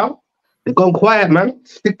Eddie Howe out? They've gone quiet, man.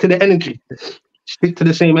 Stick to the energy. Stick to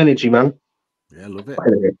the same energy, man. Yeah, I love it.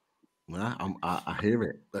 Yeah, I hear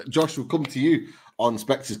it. Josh, we'll come to you on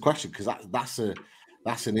Spex's question, because that's a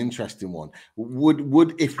That's an interesting one.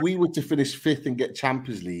 Would if we were to finish 5th and get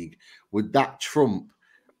Champions League, would that trump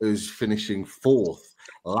us finishing 4th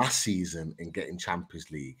last season and getting Champions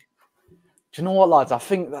League? Do you know what, lads? I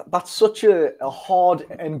think that's such a hard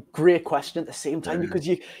and great question at the same time, because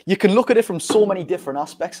you can look at it from so many different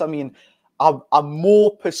aspects. I mean, I'm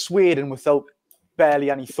more persuading, without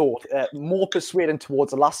barely any thought, more persuading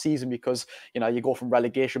towards the last season, because you go from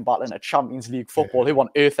relegation battle into Champions League football. Who on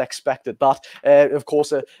earth expected that? Of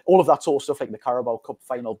course, all of that sort of stuff, like the Carabao Cup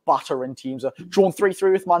final, battering teams, drawn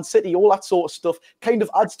 3-3 with Man City, all that sort of stuff kind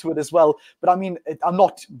of adds to it as well. But I mean, I'm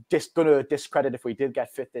not just going to discredit if we did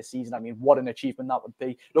get 5th this season. I mean, what an achievement that would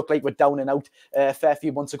be. Looked like we're down and out a fair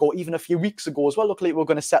few months ago, even a few weeks ago as well. Looked like we're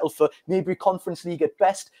going to settle for maybe Conference League at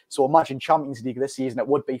best. So imagine Champions League this season. It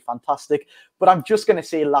would be fantastic. But I'm just going to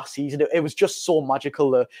say last season, it was just so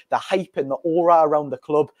magical. The hype and the aura around the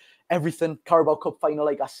club, everything. Carabao Cup final,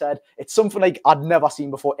 like I said, it's something like I'd never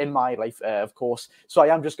seen before in my life, of course. So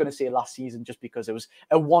I am just going to say last season, just because it was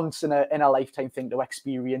a once in a lifetime thing to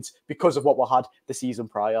experience because of what we had the season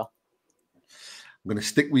prior. I'm going to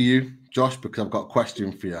stick with you, Josh, because I've got a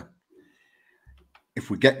question for you. If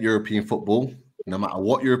we get European football, no matter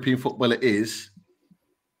what European football it is,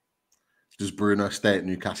 does Bruno stay at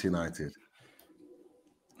Newcastle United?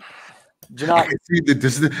 Do you know, I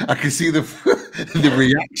can see the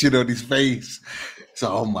reaction on his face. So,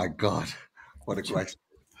 oh my God, what a question.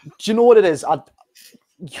 Do you know what it is?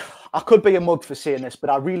 I could be a mug for saying this, but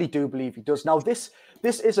I really do believe he does. Now, this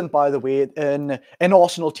isn't, by the way, an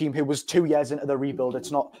Arsenal team who was 2 years into the rebuild. It's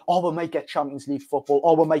not, we might get Champions League football,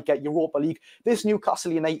 or we might get Europa League. This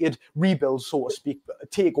Newcastle United rebuild, so to speak,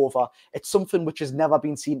 takeover, it's something which has never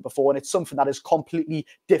been seen before, and it's something that is completely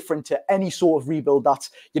different to any sort of rebuild that's,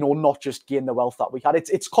 not just gain the wealth that we had.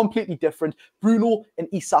 It's completely different. Bruno and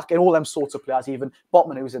Isak and all them sorts of players, even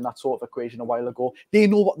Botman, who was in that sort of equation a while ago, they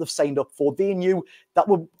know what they've signed up for. They knew that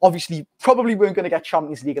we obviously probably weren't going to get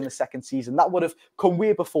Champions League in the second season. That would have come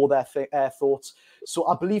way before their thoughts. So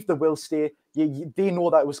I believe they will stay. They know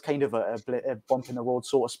that it was kind of a bump in the road,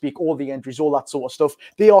 so to speak, all the injuries, all that sort of stuff.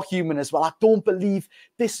 They are human as well. I don't believe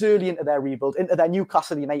this early into their rebuild, into their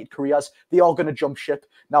Newcastle United careers, they are going to jump ship.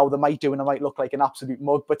 Now, they might do, and they might look like an absolute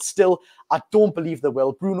mug, but still, I don't believe they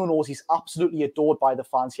will. Bruno knows he's absolutely adored by the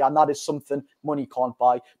fans here, and that is something money can't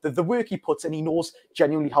buy. The work he puts in, he knows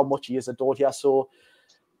genuinely how much he is adored here, so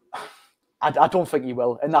I don't think he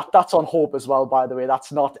will. And that's on hope as well, by the way.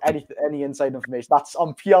 That's not any inside information. That's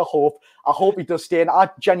on pure hope. I hope he does stay. And I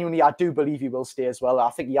do believe he will stay as well. I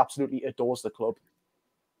think he absolutely adores the club.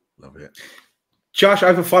 Love it. Josh, I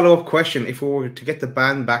have a follow-up question. If we were to get the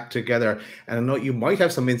band back together, and I know you might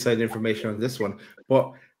have some inside information on this one,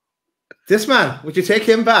 but this man, would you take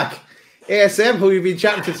him back? ASM, who you've been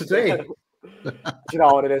chatting to today. Do you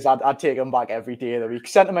know what it is? I'd take him back every day of the week.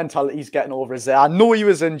 Sentimentality's getting over his there. I know he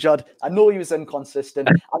was injured. I know he was inconsistent.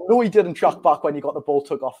 I know he didn't track back when you got the ball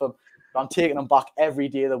took off him. But I'm taking him back every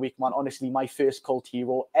day of the week, man. Honestly, my first cult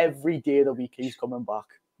hero. Every day of the week, he's coming back.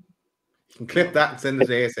 You can clip that and send it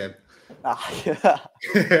to ASM.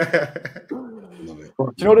 Do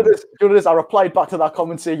you know what it is? Do you know what it is? I replied back to that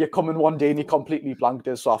comment saying you're coming one day, and he completely blanked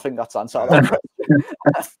us. So I think that's answered that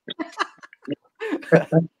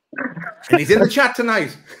question. And he's in the chat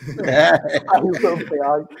tonight.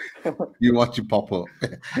 You watch it pop up.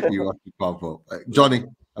 You watch it pop up. Jonny,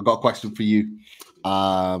 I've got a question for you.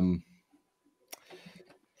 Another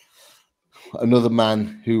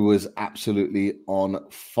man who was absolutely on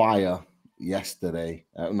fire yesterday,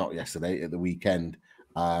 not yesterday, at the weekend.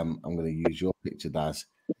 I'm going to use your picture, Daz.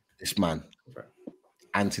 This man,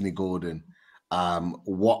 Anthony Gordon.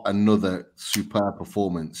 What another superb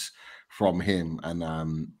performance from him. And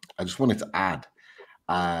I just wanted to add,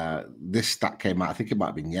 this stat came out, I think it might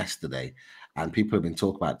have been yesterday, and people have been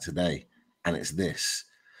talking about it today, and it's this.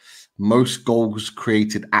 Most goals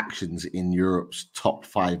created actions in Europe's top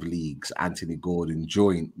 5 leagues. Anthony Gordon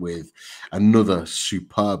joined with another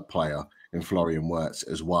superb player in Florian Wirtz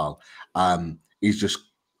as well. He's just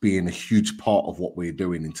being a huge part of what we're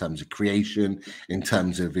doing in terms of creation, in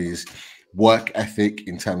terms of his work ethic,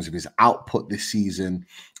 in terms of his output this season.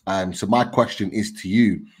 So my question is to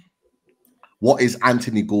you, what is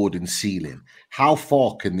Anthony Gordon's ceiling? How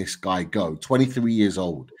far can this guy go? 23 years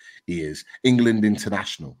old he is, England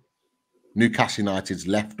international, Newcastle United's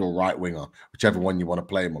left or right winger, whichever one you want to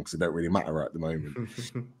play amongst. It don't really matter at the moment.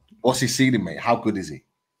 What's his ceiling, mate? How good is he?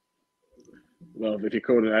 Well, if you're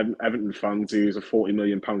calling Everton fans, he was a £40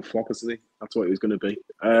 million flop, isn't he? That's what he was going to be.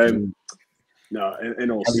 No,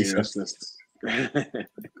 in all seriousness,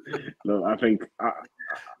 look, I think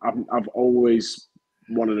I've always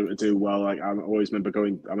wanted him to do well. Like I remember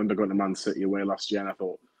going to Man City away last year, and I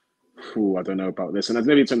thought, I don't know about this. And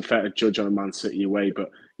maybe it's unfair to judge on a Man City away, but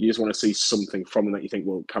you just want to see something from him that you think,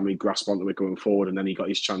 well, can we grasp onto it going forward? And then he got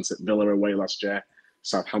his chance at Villa away last year,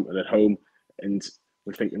 Southampton at home, and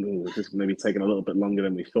we're thinking, this is maybe taking a little bit longer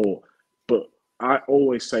than we thought. But I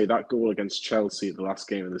always say that goal against Chelsea at the last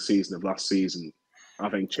game of the season of last season, I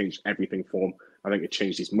think changed everything for him. I think it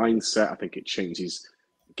changed his mindset. I think it changed his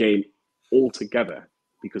game altogether,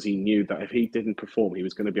 because he knew that if he didn't perform, he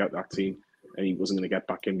was going to be out that team and he wasn't going to get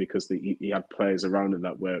back in, because he had players around him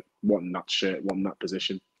that were wanting that shirt, wanting that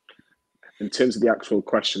position. In terms of the actual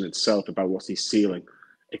question itself about what's his ceiling,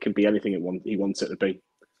 it can be anything he wants it to be.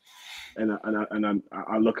 And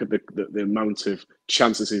I look at the amount of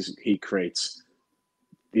chances he creates,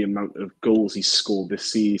 the amount of goals he's scored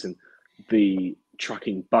this season, the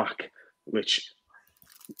tracking back, which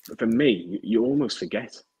for me, you almost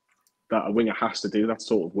forget that a winger has to do that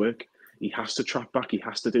sort of work. He has to track back. He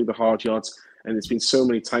has to do the hard yards. And there's been so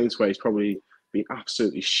many times where he's probably been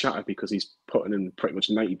absolutely shattered because he's putting in pretty much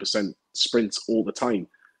 90% sprints all the time,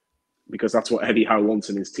 because that's what Eddie Howe wants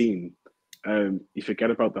in his team. You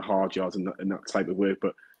forget about the hard yards and that type of work,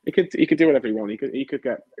 but he could do whatever he wants. He could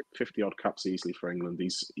get 50 odd caps easily for England.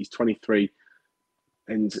 He's 23,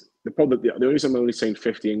 and the only reason I'm only saying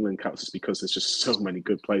 50 England caps is because there's just so many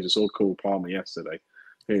good players. I saw Cole Palmer yesterday,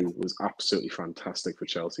 who was absolutely fantastic for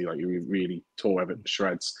Chelsea. Like, he really tore Everton to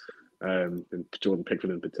shreds, and Jordan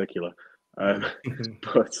Pickford in particular.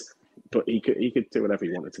 But he could do whatever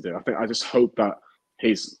he wanted to do. I just hope that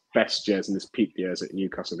his best years and his peak years at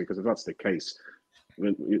Newcastle, because if that's the case,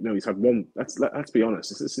 he's had one. Let's be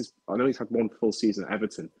honest. I know he's had one full season at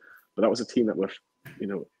Everton, but that was a team that were,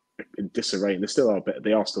 in disarray, and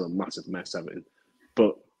they are still a massive mess, Everton.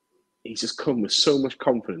 But he's just come with so much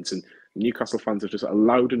confidence, and Newcastle fans have just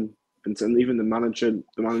allowed him, and even the management,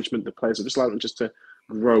 the players have just allowed him just to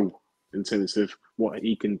grow in terms of what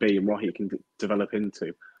he can be and what he can develop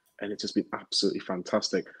into, and it's just been absolutely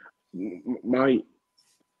fantastic.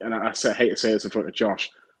 And I hate to say this in front of Josh,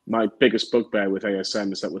 my biggest bugbear with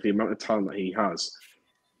ASM is that with the amount of talent that he has,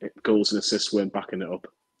 goals and assists weren't backing it up.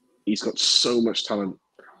 He's got so much talent.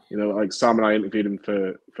 Like Sam and I interviewed him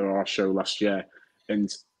for our show last year,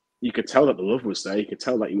 and you could tell that the love was there. You could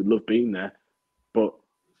tell that he would love being there, but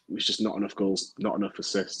it was just not enough goals, not enough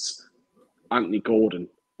assists. Anthony Gordon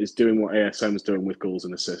is doing what ASM is doing with goals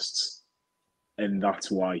and assists, and that's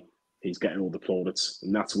why he's getting all the plaudits,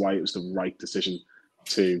 and that's why it was the right decision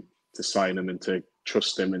to sign him and to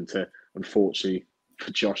trust him, and to, unfortunately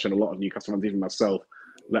for Josh and a lot of Newcastle fans, even myself,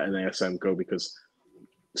 letting ASM go, because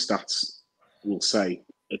stats will say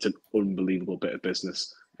it's an unbelievable bit of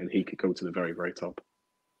business and he could go to the very, very top.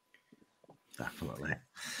 Definitely.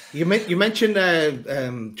 You mentioned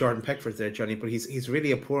Jordan Pickford there, Johnny, but he's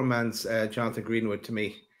really a poor man's Jonathan Greenwood to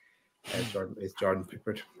me. Jordan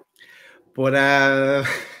Pickford. But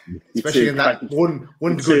especially in that one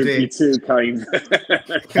good day. You're too kind.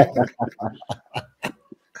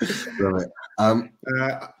 Right.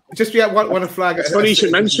 Just want to flag. It's funny you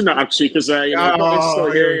should mention that, actually, because here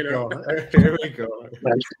we go.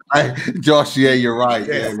 Josh, yeah, you're right.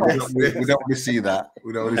 Yeah, we don't want to see that.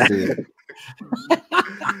 We don't want to see it.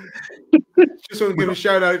 Just want to give a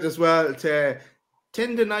shout out as well to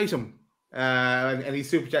Tendonitum. And he's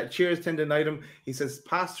super chat. Cheers, Tendonitum. He says,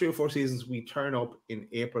 past 3 or 4 seasons, we turn up in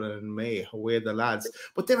April and May. Away the lads.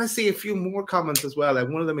 But then I see a few more comments as well.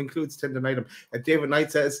 And one of them includes Tendonitum. David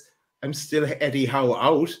Knight says, I'm still Eddie Howe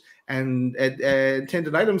out. And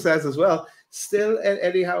Tendonitum says as well, still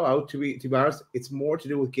Eddie Howe out. To be honest, it's more to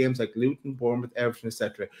do with games like Luton, Bournemouth, Everton,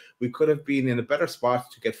 etc. We could have been in a better spot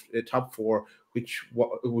to get the top 4, which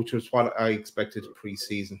was what I expected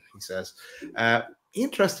pre-season, he says.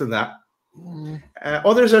 Interesting that.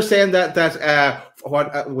 Others are saying that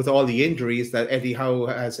with all the injuries, that Eddie Howe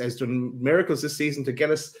has done miracles this season to get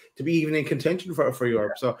us to be even in contention for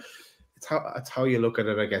Europe. So it's how you look at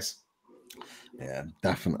it, I guess. Yeah,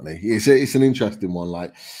 definitely. It's an interesting one.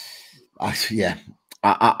 Like, I've said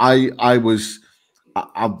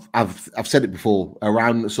it before.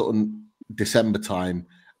 Around sort of December time,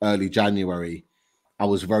 early January, I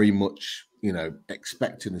was very much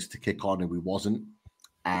expecting us to kick on, and we wasn't.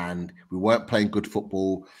 And we weren't playing good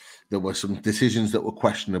football. There were some decisions that were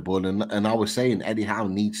questionable, and I was saying Eddie Howe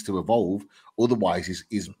needs to evolve, otherwise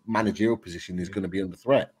his managerial position is going to be under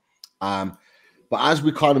threat. But as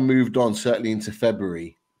we kind of moved on, certainly into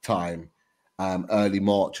February time, early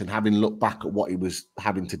March, and having looked back at what he was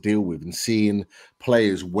having to deal with, and seeing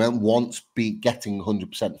players once getting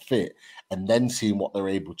 100% fit, and then seeing what they're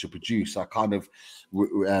able to produce, I kind of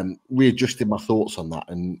readjusted my thoughts on that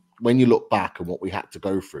and when you look back and what we had to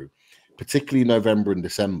go through, particularly November and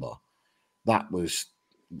December, that was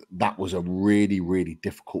a really, really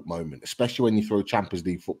difficult moment, especially when you throw Champions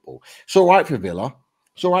League football. It's all right for Villa.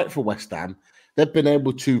 It's all right for West Ham. They've been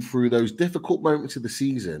able to, through those difficult moments of the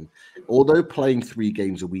season, although playing 3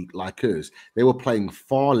 games a week like us, they were playing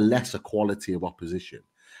far lesser quality of opposition.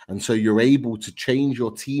 And so you're able to change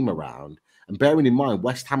your team around. And bearing in mind,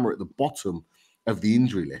 West Ham are at the bottom of the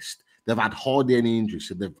injury list. They've had hardly any injuries.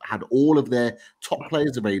 So they've had all of their top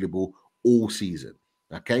players available all season.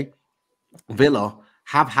 Okay? Villa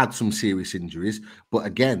have had some serious injuries, but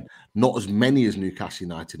again, not as many as Newcastle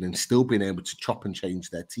United, and still been able to chop and change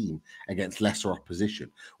their team against lesser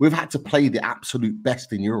opposition. We've had to play the absolute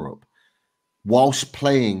best in Europe whilst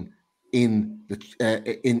playing in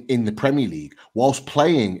the Premier League, whilst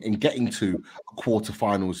playing and getting to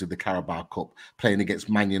quarterfinals of the Carabao Cup, playing against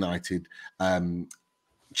Man United,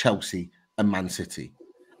 Chelsea, and Man City,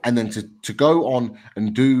 and then to go on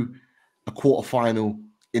and do a quarterfinal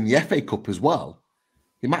in the FA Cup as well.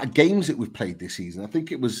 The amount of games that we've played this season, I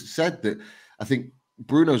think it was said that I think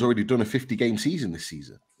Bruno's already done a 50-game season this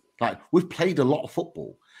season. Like, we've played a lot of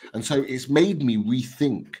football, and so it's made me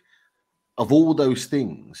rethink of all those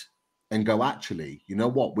things and go, actually, you know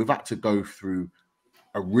what? We've had to go through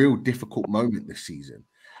a real difficult moment this season.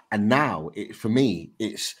 And now, for me,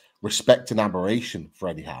 it's respect and admiration for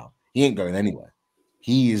Eddie Howe. He ain't going anywhere.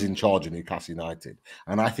 He is in charge of Newcastle United.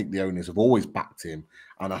 And I think the owners have always backed him.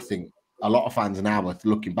 And I think a lot of fans now are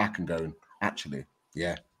looking back and going, actually,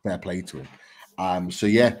 yeah, fair play to him.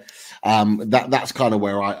 That's kind of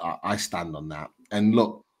where I stand on that. And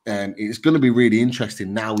look, it's going to be really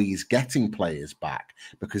interesting now he's getting players back,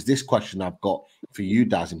 because this question I've got for you,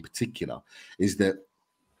 Daz, in particular, is that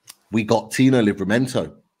we got Tino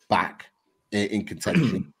Livramento back in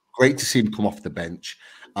contention. Great to see him come off the bench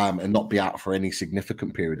and not be out for any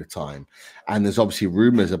significant period of time. And there's obviously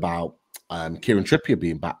rumours about Kieran Trippier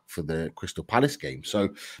being back for the Crystal Palace game. So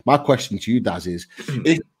my question to you, Daz, is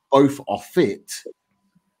if both are fit,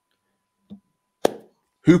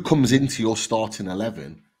 who comes into your starting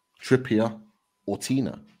 11, Trippier or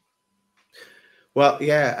Tino? Well,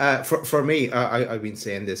 yeah, for me, I've been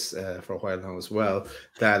saying this for a while now as well,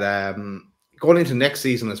 that going into next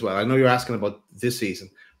season as well, I know you're asking about this season.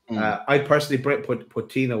 I'd personally put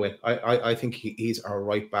Tino in. I think he's our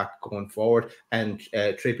right back going forward, and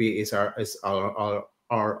Trippier is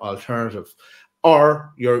our alternative.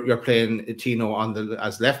 Or you're playing Tino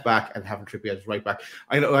as left back and having Trippier as right back.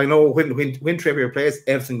 I know when Trippier plays,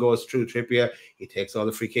 everything goes through Trippier. He takes all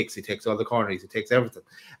the free kicks, he takes all the corners, he takes everything,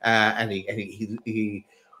 and he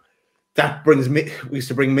that brings me. We used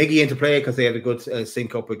to bring Miggy into play because they had a good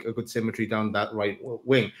sync up, a good symmetry down that right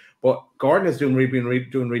wing. But Gordon is doing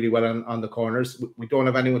really well on the corners. We don't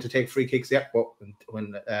have anyone to take free kicks yet, but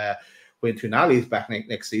when Tonali is back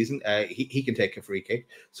next season, he can take a free kick.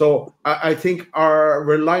 So I think our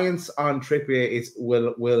reliance on Trippier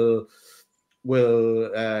will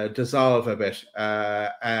dissolve a bit.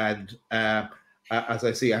 As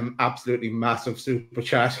I see, I'm absolutely massive super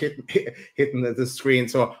chat hitting the screen.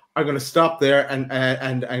 So I'm going to stop there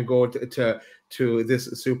and go to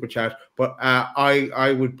this super chat. But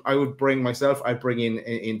I would bring myself. I'd bring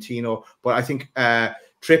in Tino. But I think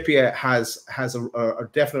Trippier has a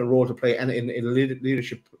definite role to play and in a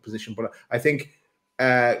leadership position. But I think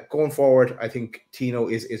going forward, I think Tino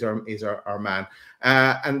is our man.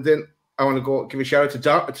 And then I want to go give a shout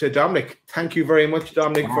out to Dominic. Thank you very much,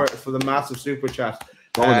 Dominic, for the massive super chat.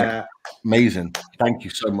 Amazing. Thank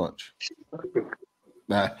you so much.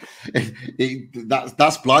 That's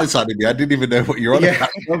blindsided me. I didn't even know what you're on about.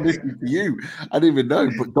 I'm listening to you. I didn't even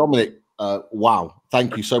know. But Dominic, wow.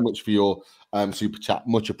 Thank you so much for your super chat.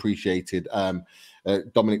 Much appreciated.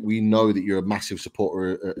 Dominic, we know that you're a massive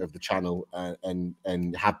supporter of the channel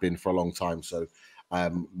and have been for a long time. So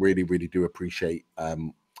really, really do appreciate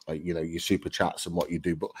your super chats and what you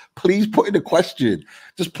do. But please put in a question.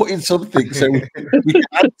 Just put in something so we can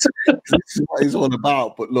answer it. This is what it's all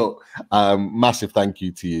about. But look, massive thank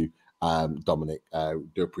you to you, Dominic.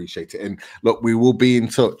 Do appreciate it. And look, we will be in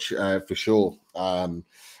touch for sure.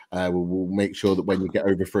 We'll make sure that when you get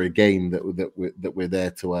over for a game that we're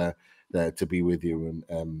there to be with you,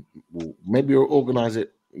 and we'll maybe organize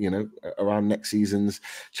it, around next season's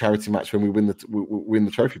charity match when we win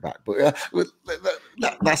the trophy back. But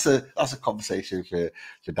that's a conversation for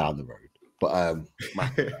down the road. But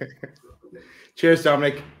cheers,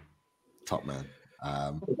 Dominic. Top man.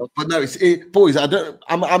 But no, boys.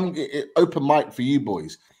 I'm open mic for you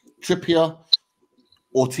boys. Trippier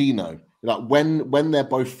or Tino. Like when they're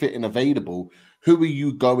both fit and available, who are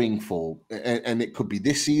you going for? And it could be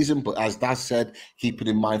this season, but as Daz said, keep it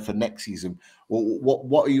in mind for next season.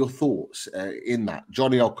 What are your thoughts in that?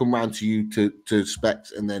 Jonny, I'll come round to you to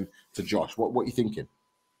Specs and then to Josh. What are you thinking?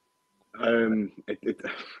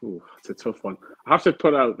 It's a tough one. I have to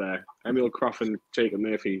put out there, Emil Croft and Jacob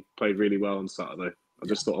Murphy played really well on Saturday. I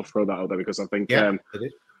just thought I'd throw that out there because I think they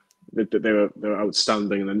were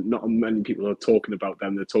outstanding, and not many people are talking about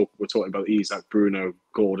them. We're talking about Isak, Bruno,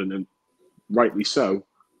 Gordon, and rightly so.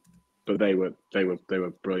 But they were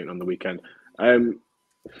brilliant on the weekend.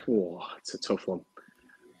 It's a tough one.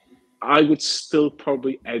 I would still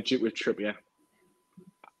probably edge it with Trippier,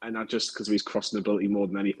 and not just because of his crossing ability more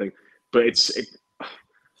than anything. But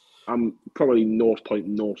I'm probably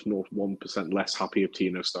 0.001% less happy if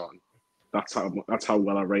Tino starting. That's how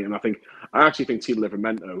well I rate him. I actually think Tino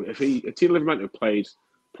Livramento, if Tino Livramento played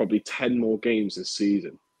probably 10 more games this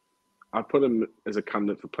season, I'd put him as a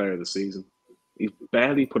candidate for player of the season. He's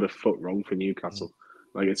barely put a foot wrong for Newcastle.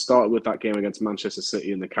 Like, it started with that game against Manchester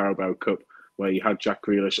City in the Carabao Cup where he had Jack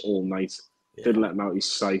Grealish all night, didn't let him out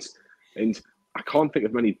his sight. And I can't think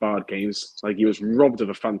of many bad games. Like, he was robbed of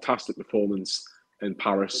a fantastic performance in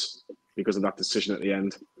Paris because of that decision at the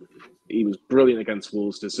end. He was brilliant against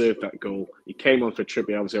Wolves, deserved that goal. He came on for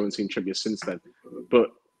Trippier. Obviously, I haven't seen Trippier since then.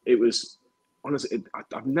 But it was, honestly,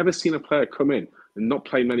 I've never seen a player come in and not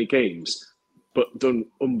play many games, but done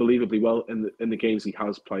unbelievably well in the games he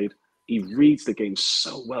has played. He reads the game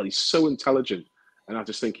so well. He's so intelligent. And I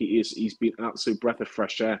just think he's been an absolute breath of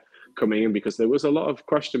fresh air coming in, because there was a lot of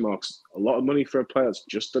question marks, a lot of money for a player that's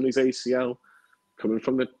just done his ACL, coming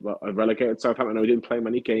from a relegated Southampton. I know he didn't play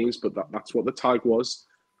many games, but that's what the tag was.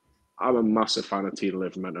 I'm a massive fan of Tino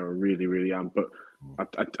Livramento. I really, really am. But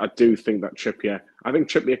I do think that Trippier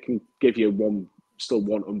can give you one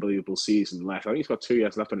unbelievable season left. I think he's got 2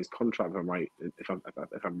 years left on his contract, if I'm right. If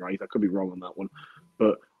I'm right, I could be wrong on that one.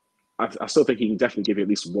 But I still think he can definitely give you at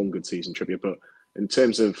least one good season, Trippier. But in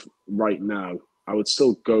terms of right now, I would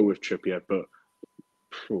still go with Trippier. But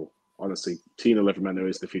honestly, Tino Livramento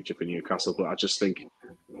is the future for Newcastle. But I just think,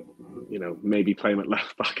 maybe play him at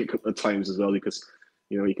left back a couple of times as well, because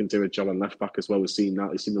he can do a job on left back as well. We've seen that.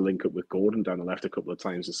 We've seen the link up with Gordon down the left a couple of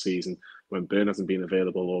times this season when Burn hasn't been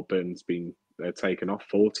available or Burn's been taken off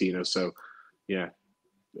for Tino. So, yeah,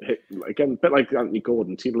 again, a bit like Anthony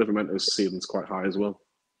Gordon, Tino Livramento's ceiling's quite high as well.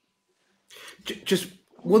 Just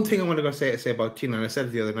one thing I want to go say about Tino, and I said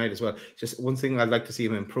it the other night as well. Just one thing I'd like to see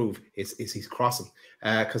him improve is his crossing,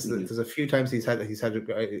 because there's a few times he's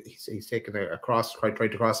taken a cross, tried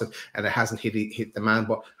to cross it, and it hasn't hit the man.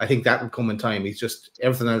 But I think that will come in time. He's just,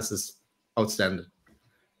 everything else is outstanding.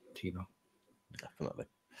 Tino, definitely.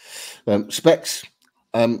 Specs,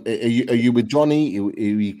 are you with Jonny? Are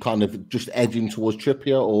you kind of just edging towards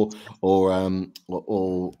Trippier, or are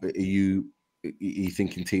you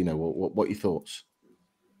thinking Tino? What are your thoughts?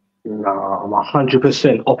 No, I'm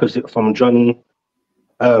 100% opposite from Jonny.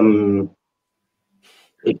 I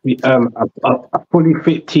fully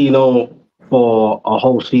fit Tino for a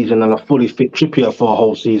whole season, and I fully fit Trippier for a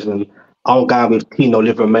whole season. I'm going with Tino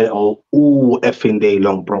Livramento all effing day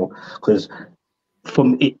long, bro. Because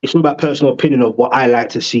it's all about personal opinion of what I like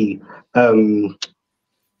to see. I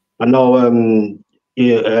know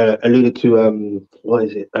you alluded to what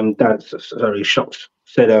is it? Shots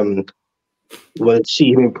said want to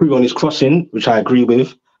see him improve on his crossing, which I agree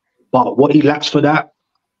with. But what he lacks for that,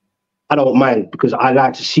 I don't mind, because I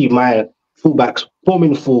like to see my fullbacks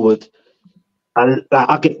forming forward. And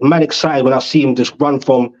I get mad excited when I see him just run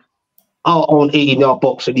from our own 18-yard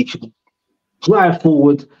box, and he can drive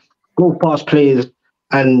forward, go past players,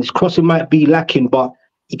 and his crossing might be lacking, but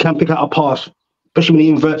he can pick out a pass, especially when he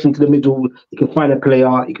inverts into the middle. He can find a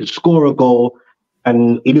player, he can score a goal,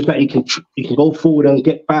 and he looks like he can go forward and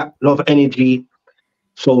get back, a lot of energy.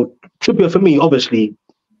 So Trippier, for me, obviously,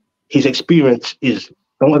 his experience is,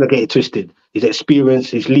 don't want to get it twisted, his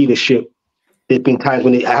experience, his leadership, there's been times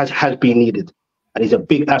when it has been needed, and he's a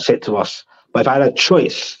big asset to us. But if I had a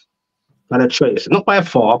choice, not by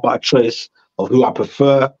far, but a choice of who I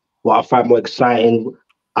prefer, what I find more exciting,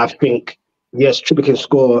 I think, yes, Trippier can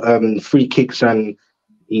score free kicks, and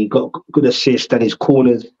he got good assists and his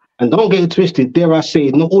corners. And don't get it twisted, dare I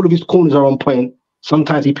say, not all of his corners are on point.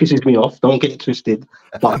 Sometimes he pisses me off, don't get it twisted.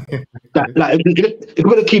 But if we're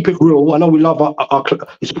going to keep it real, I know we love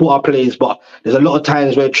we support our players, but there's a lot of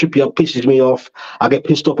times where Trippier pisses me off. I get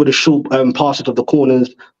pissed off with the short passes of the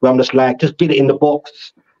corners, where I'm just like, just get it in the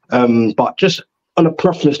box. But just on a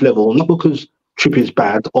preference level, not because Trippier's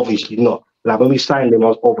bad, obviously not. Like, when we signed him, I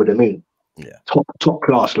was over the moon. Yeah, top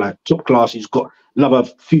class. He's got another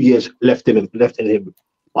few years left in him.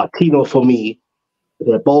 But Tino, for me,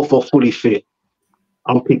 they're both are fully fit.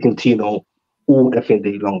 I'm picking Tino all effing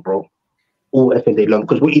day long, bro. All effing day long.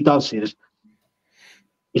 Because what he does is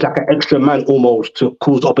he's like an extra man almost to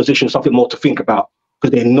cause the opposition something more to think about.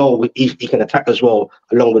 Because they know he can attack as well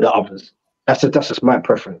along with the others. That's just my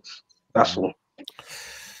preference. That's all.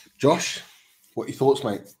 Josh, what are your thoughts,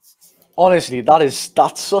 mate? Honestly,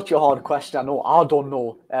 that's such a hard question. I don't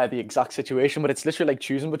know the exact situation, but it's literally like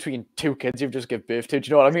choosing between two kids you've just given birth to. Do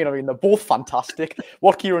you know what I mean? I mean, they're both fantastic.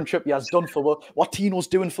 What Kieran Trippier has done for her, what Tino's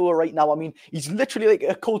doing for her right now. I mean, he's literally like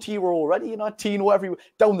a cult hero already. You know, Tino everywhere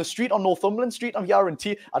down the street on Northumberland Street. I'm hearing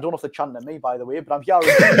I don't know if they're chanting at me, by the way, but I'm hearing.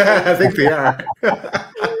 I think they are.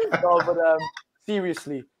 No, but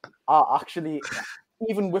seriously, actually,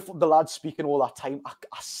 even with the lads speaking all that time,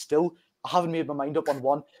 I haven't made my mind up on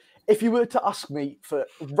one. If you were to ask me for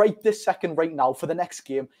right this second, right now, for the next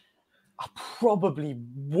game, I probably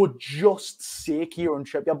would just say Kieran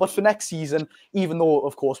Trippier. But for next season, even though,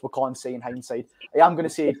 of course, we can't say in hindsight, I am going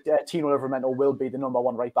to say Tino Livramento will be the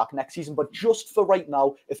 #1 right back next season. But just for right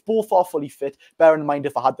now, if both are fully fit, bear in mind,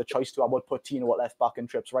 if I had the choice to, I would put Tino at left back and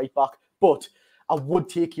Trips right back. But I would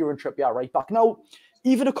take Kieran Trippier right back. Now,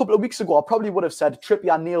 even a couple of weeks ago, I probably would have said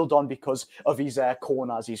Trippier nailed on because of his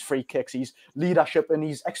corners, his free kicks, his leadership and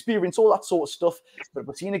his experience, all that sort of stuff. But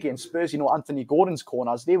we're seeing against Spurs, you know, Anthony Gordon's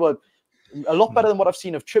corners, they were a lot better than what I've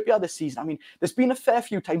seen of Trippier this season. I mean, there's been a fair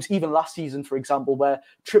few times, even last season, for example, where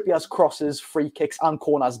Trippier's crosses, free kicks and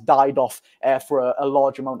corners died off for a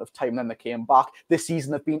large amount of time, then they came back. This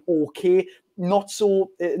season they've been okay, not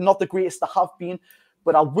the greatest they have been,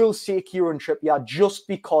 but I will say Kieran Trippier just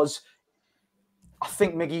because I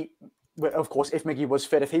think Miggy, of course, if Miggy was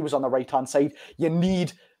fit, if he was on the right-hand side, you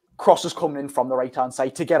need crosses coming in from the right-hand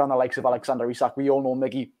side to get on the likes of Alexander Isak. We all know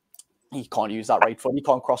Miggy, he can't use that right foot. He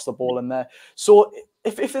can't cross the ball in there. So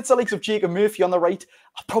if it's the likes of Jacob Murphy on the right,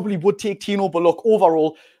 I probably would take Tino. But look,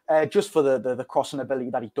 overall, just for the crossing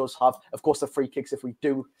ability that he does have, of course, the free kicks, if we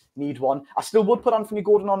do need one, I still would put Anthony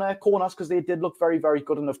Gordon on corners because they did look very, very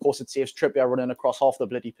good. And of course, it saves Trippier running across half the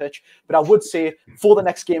bloody pitch. But I would say for the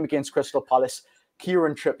next game against Crystal Palace,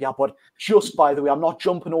 Kieran Trippier. But just, by the way, I'm not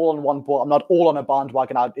jumping all on one boat. I'm not all on a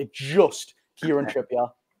bandwagon. It's just Kieran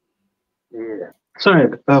Trippier. Yeah.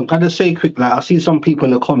 Sorry, can I just say quick, like, I see some people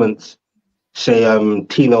in the comments say,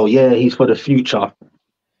 Tino, yeah, he's for the future.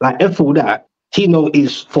 Like, F all that, Tino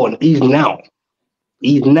he's now.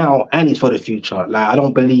 He's now and he's for the future. Like, I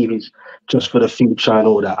don't believe he's just for the future and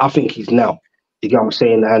all that. I think he's now. You get what I'm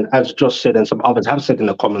saying? And as Josh said, and some others have said in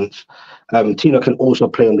the comments, Tino can also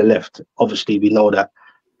play on the left. Obviously, we know that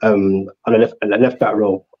on the left back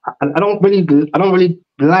role. I don't really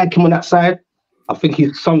like him on that side. I think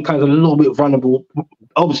he's sometimes a little bit vulnerable.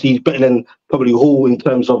 Obviously, he's better than probably Hall in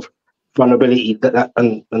terms of vulnerability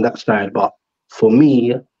and that side. But for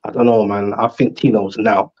me, I don't know, man. I think Tino's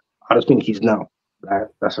now. I just think he's now. Like,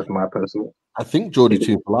 that's just my personal. I think Geordie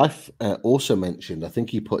Two for Life also mentioned, I think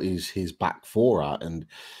he put his back four out, and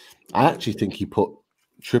I actually think he put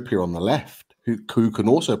Trippier on the left, who can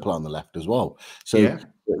also play on the left as well. So yeah,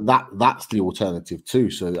 that's the alternative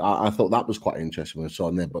too. So I thought that was quite interesting when I saw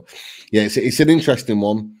him there. But yeah, it's an interesting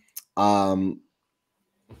one.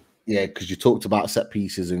 Yeah, because you talked about set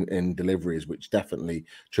pieces and deliveries, which definitely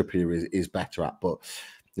Trippier is better at. But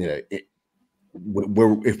you know,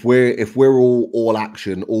 if we're all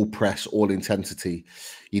action, all press, all intensity,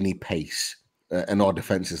 you need pace, and our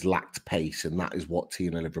defenses lacked pace, and that is what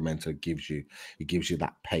Tino Livramento gives you. It gives you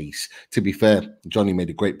that pace. To be fair, Jonny made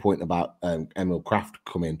a great point about Emil Kraft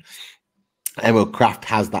coming. Emil Kraft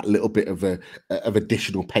has that little bit of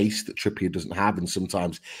additional pace that Trippier doesn't have, and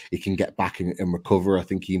sometimes he can get back and recover. I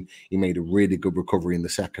think he made a really good recovery in the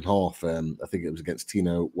second half. I think it was against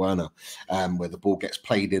Timo Werner, where the ball gets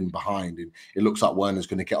played in behind, and it looks like Werner's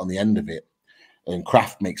going to get on the end of it, and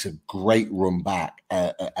Kraft makes a great run back,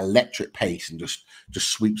 electric pace, and just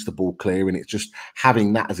sweeps the ball clear. And it's just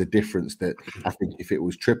having that as a difference that I think if it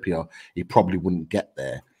was Trippier, he probably wouldn't get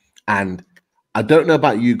there. And I don't know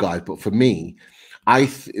about you guys, but for me, like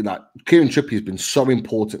Kieran Trippier has been so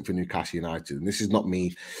important for Newcastle United, and this is not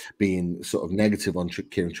me being sort of negative on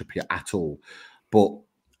Kieran Trippier at all, but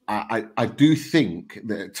I do think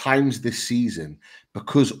that at times this season,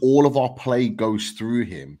 because all of our play goes through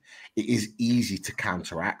him, it is easy to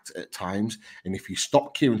counteract at times. And if you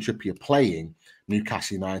stop Kieran Trippier playing,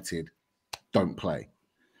 Newcastle United don't play.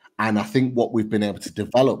 And I think what we've been able to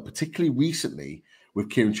develop, particularly recently, with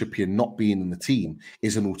Kieran Trippier not being in the team,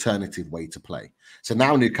 is an alternative way to play. So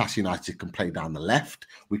now Newcastle United can play down the left,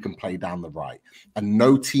 we can play down the right, and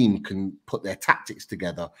no team can put their tactics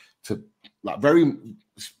together to very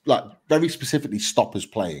specifically stop us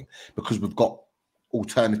playing, because we've got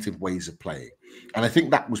alternative ways of playing. And I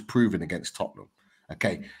think that was proven against Tottenham.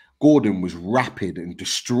 Okay, Gordon was rapid and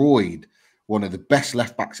destroyed one of the best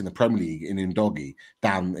left backs in the Premier League in Ndogi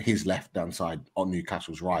down his left-hand side on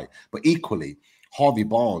Newcastle's right. But equally, Harvey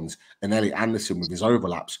Barnes and Elliot Anderson with his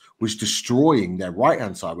overlaps was destroying their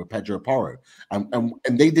right-hand side with Pedro Porro. And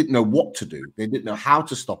they didn't know what to do. They didn't know how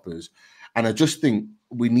to stop us. And I just think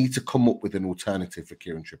we need to come up with an alternative for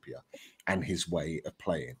Kieran Trippier and his way of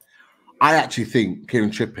playing. I actually think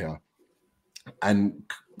Kieran Trippier, and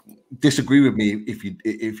disagree with me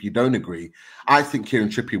if you don't agree, I think Kieran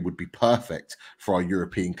Trippier would be perfect for our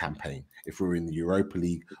European campaign if we were in the Europa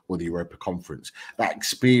League or the Europa Conference. That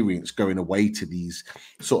experience going away to these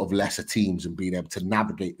sort of lesser teams and being able to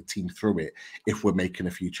navigate the team through it if we're making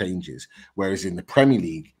a few changes. Whereas in the Premier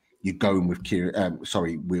League, you're going with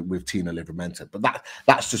with Tino Livramento. But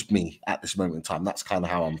that's just me at this moment in time. That's kind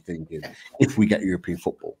of how I'm thinking if we get European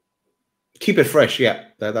football. Keep it fresh, yeah,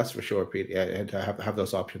 that's for sure, Pete. Yeah, and to have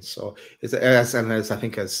those options. So as I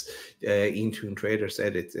think as TOON Trader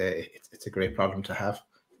said, it's a great problem to have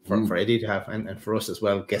for Eddie to have, and for us as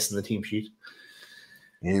well, guessing the team sheet.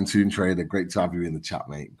 TOON Trader, great to have you in the chat,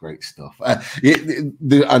 mate. Great stuff.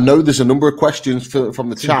 I know there's a number of questions from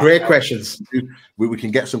the chat. Great questions. We can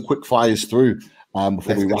get some quick fires through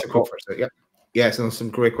before we wrap up. Yeah. Yeah, so some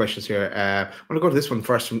great questions here. I'm going to go to this one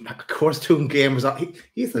first. From, of course, TOON Gamer.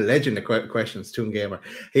 He's the legend of questions, TOON Gamer.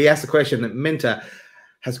 He asked the question that Minta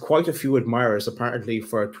has quite a few admirers, apparently,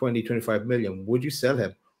 for 20-25 million. Would you sell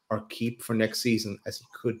him or keep for next season, as he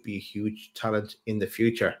could be a huge talent in the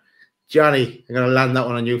future? Jonny, I'm going to land that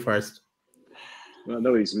one on you first. Well, I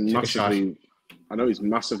know he's massively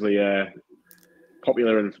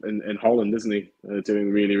popular in Holland, isn't he? Doing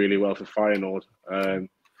really, really well for Feyenoord.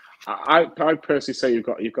 I personally say you've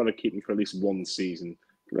got to keep him for at least one season.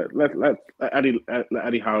 Let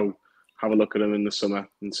Eddie Howe have a look at him in the summer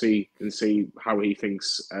and see how he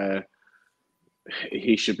thinks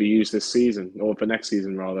he should be used this season, or for next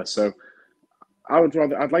season rather. So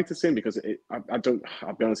I'd like to see him, because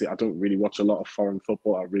I'll be honest, I don't really watch a lot of foreign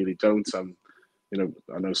football. I really don't.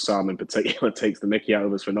 I know Sam in particular takes the mickey out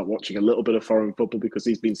of us for not watching a little bit of foreign football, because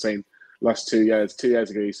he's been saying last 2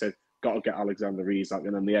 years ago, he said, got to get Alexander Isak,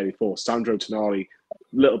 and then the year before, Sandro Tonali, a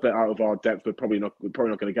little bit out of our depth, but we're probably not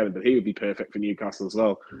going to get him, but he would be perfect for Newcastle as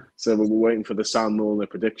well. So we're waiting for the Sam Milner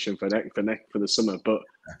prediction for the summer. But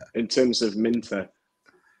in terms of Minter,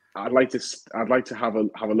 I'd like to have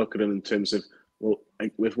a look at him in terms of, well,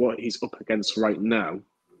 with what he's up against right now,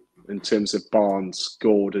 in terms of Barnes,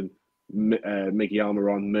 Gordon, Miggy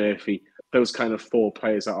Almiron, Murphy, those kind of four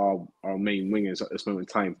players that are our main wingers at this moment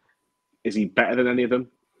in time. Is he better than any of them?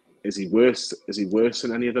 Is he worse? Is he worse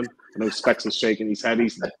than any of them? I know Specs is shaking his head.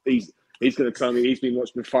 He's going to tell me he's been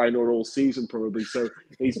watching Feyenoord all season probably, so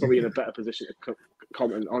he's probably in a better position to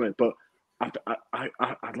comment on it. But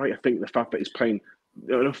I'd like to think the fact that he's playing,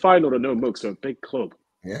 Feyenoord are no mugs, they're a big club.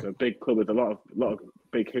 Yeah. They're a big club with a lot of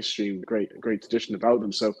big history and great tradition about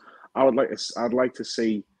them. So I'd like to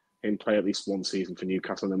see him play at least one season for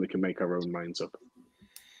Newcastle, and then we can make our own minds up.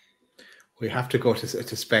 We have to go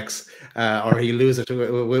to Specs, or he loses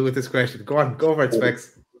with this question. Go for it,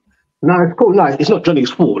 Specs. No, it's cool. No, it's not Johnny's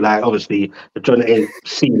fault. Like, obviously, Johnny ain't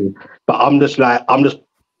seen, but I'm just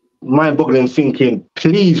mind-boggling, thinking,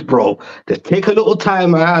 please, bro, just take a little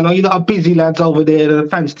time out. I know you lot are busy lads over there, the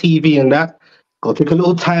fans TV and that. Go take a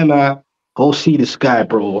little time out. Go see this guy,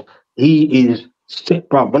 bro. He is sick,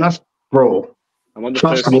 bro. Bro, I'm on the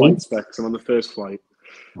first flight, Specs. I'm on the first flight.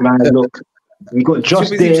 Man, look. We got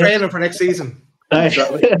just there. Training for next season. No,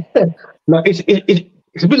 it's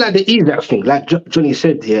a bit like the Isak thing. Like Johnny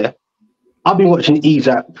said here, I've been watching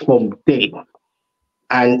Isak from day,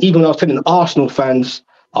 and even when I was telling Arsenal fans,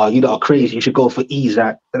 "Oh, you lot are crazy. You should go for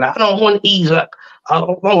Isak." They're like, "I don't want Isak. I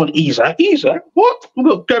don't want Isak. Isak? What? We've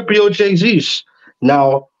got Gabriel Jesus."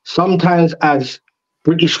 Now, sometimes as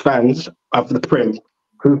British fans of the Prem,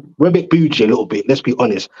 we're a bit bougie a little bit. Let's be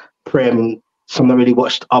honest. Prem. Some don't really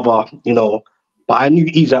watched other, but I knew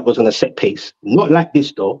Isak was going to set pace. Not like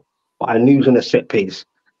this though, but I knew he was going to set pace.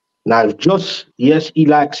 Now, yes, he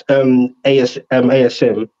likes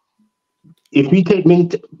ASM. If we take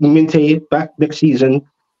Minte back next season,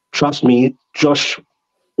 trust me, Josh,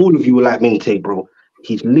 all of you will like Minte, bro.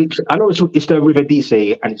 He's literally, I know it's the River Dice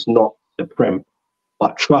and it's not the Prem,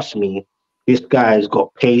 but trust me, this guy's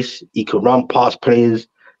got pace. He can run past players.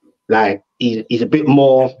 Like, he's a bit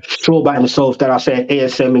more sure about himself than I say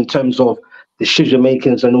ASM in terms of decision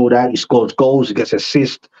makings and all that. He scores goals, he gets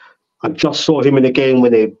assists. I just saw him in the game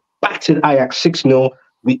when they battered Ajax 6-0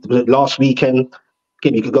 last weekend.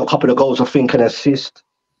 He got a couple of goals, I think, and assist.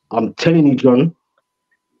 I'm telling you, John,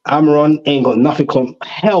 Almiron ain't got nothing on.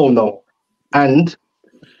 Hell no. And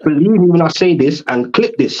believe me when I say this, and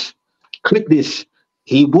click this.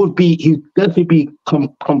 He'd definitely be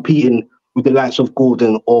competing with the likes of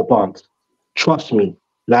Gordon or Barnes. Trust me.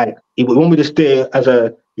 Like, if you want me to stay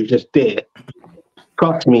you just there.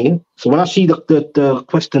 Trust me. So when I see the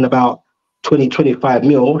question about 25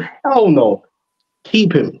 mil, hell no.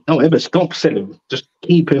 Keep him. Don't ever stop selling him. Just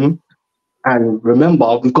keep him. And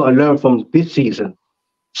remember, we've got to learn from this season.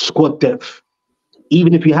 Squad depth.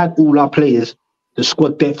 Even if you had all our players, the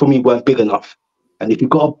squad depth for me weren't big enough. And if you've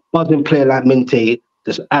got a buzzing player like Minte,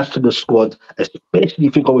 this adds to the squad, especially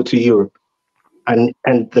if you go into Europe. And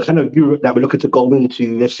the kind of Europe that we're looking to go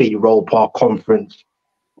into, let's say Europa Conference,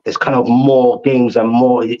 there's kind of more games and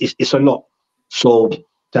more, it's a lot. So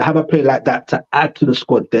to have a player like that to add to the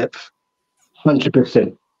squad depth,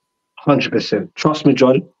 100%. 100%. Trust me,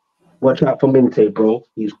 John. Watch out for Minte, bro.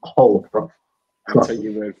 He's cold, bro. I'll take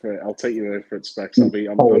your word for it. I'll take your word for it, Specs.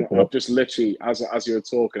 I've just literally, as you were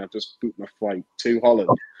talking, I've just booked my flight to Holland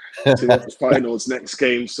to the finals next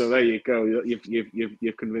game. So there you go.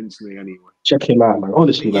 You've convinced me anyway. Check him out, man.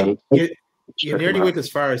 Honestly, man. You nearly went as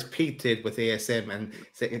far as Pete did with ASM, and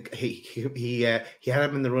he had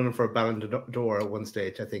him in the running for a Ballon d'Or at one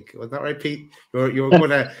stage. I think, was that right, Pete? You were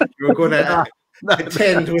gonna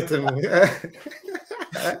attend with him.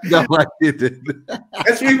 No, I didn't.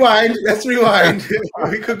 Let's rewind.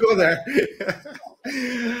 We could go there.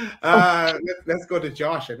 Let's go to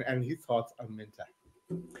Josh and his thoughts on Minter.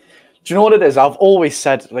 Do you know what it is? I've always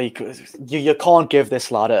said, like, you can't give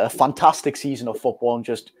this lad a fantastic season of football and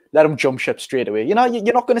just let him jump ship straight away. You know,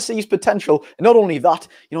 you're not going to see his potential. And not only that,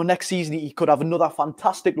 you know, next season he could have another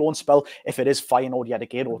fantastic loan spell if it is Feyenoord yet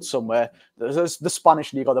again or somewhere. There's the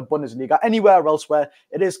Spanish League or the Bundesliga, anywhere else where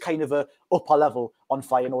it is kind of a upper level on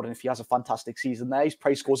Feyenoord. And if he has a fantastic season there, his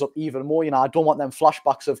price goes up even more. You know, I don't want them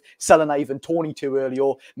flashbacks of selling Ivan Toney too early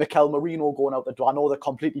or Mikel Merino going out the door. I know they're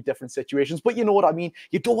completely different situations, but you know what I mean?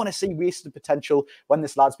 You don't want to see wasted potential when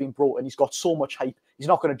this lad's been brought in. He's got so much hype. He's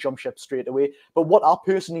not going to jump ship straight away. But what I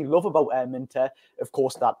personally love about Minter, of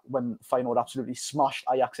course, that when Feyenoord absolutely smashed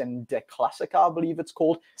Ajax in the Classic, I believe it's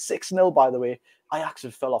called, 6-0, by the way. Ajax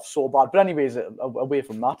had fell off so bad. But anyways, away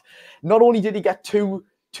from that, not only did he get two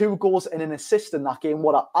goals and an assist in that game,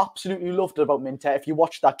 what I absolutely loved about Minter, if you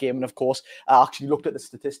watched that game, and of course, I actually looked at the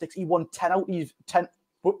statistics, he won 10 out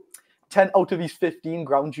of his 15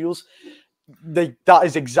 ground duels. That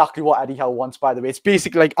is exactly what Eddie Howe wants, by the way. It's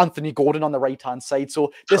basically like Anthony Gordon on the right-hand side.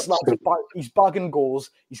 So this lad, he's bagging goals,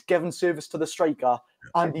 he's giving service to the striker,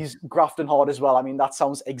 and he's grafting hard as well. I mean, that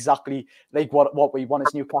sounds exactly like what we want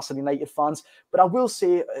as Newcastle United fans. But I will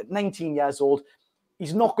say, at 19 years old,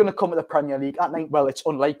 he's not going to come to the Premier League at 9. Well, it's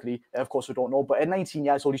unlikely. Of course, we don't know. But at 19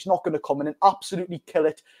 years old, he's not going to come in and absolutely kill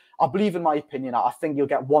it. I believe, in my opinion, I think he'll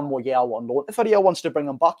get one more year on loan. If Eddie wants to bring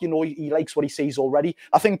him back, you know, he likes what he sees already.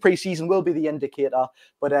 I think pre-season will be the indicator.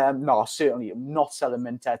 But no, certainly I'm not selling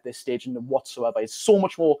Minter at this stage whatsoever. There's so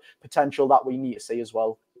much more potential that we need to see as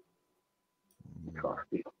well.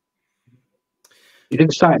 He's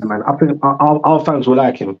exciting, man. I think our fans will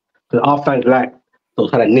like him. Because our fans like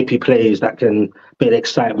those kind of nippy players that can bit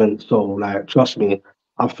excitement. So, like, trust me,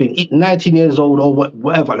 I think 19 years old or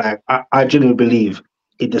whatever, like, I genuinely believe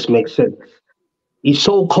it just makes sense. He's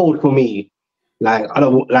so cold for me. Like, I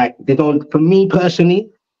don't like, they don't, for me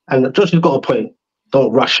personally, and Josh has got a point,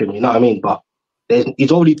 don't rush him, you know what I mean? But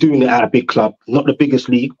he's already doing it at a big club, not the biggest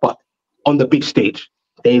league, but on the big stage.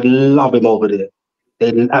 They love him over there.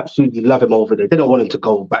 They absolutely love him over there. They don't want him to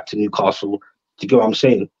go back to Newcastle. Do you get what I'm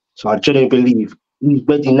saying? So I genuinely believe he's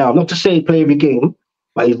ready now. Not to say play every game,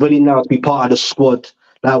 but he's ready now to be part of the squad.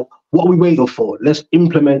 Now, what are we waiting for? Let's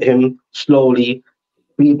implement him slowly,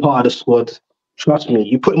 be part of the squad. Trust me,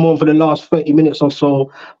 you put him on for the last 30 minutes or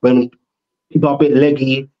so when people are a bit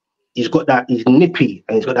leggy. He's nippy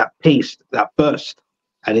and he's got that pace, that burst.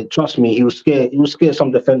 And trust me, he will scare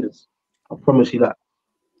some defenders. I promise you that.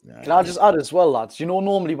 Can I just add as well, lads? You know,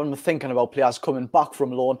 normally when we're thinking about players coming back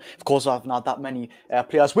from loan, of course, I haven't had that many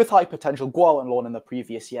players with high potential go out on loan in the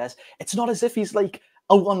previous years. It's not as if he's like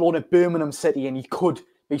out on loan at Birmingham City and he could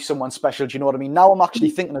be someone special. Do you know what I mean? Now I'm actually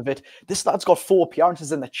thinking of it. This lad's got 4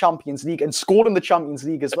 appearances in the Champions League and scored in the Champions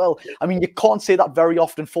League as well. I mean, you can't say that very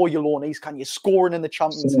often for your loanees, can you? Scoring in the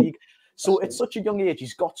Champions League. So at such a young age,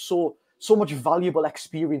 he's got so much valuable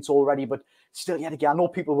experience already, but still, yet again, I know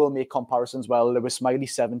people will make comparisons. Well, Lewis Smiley,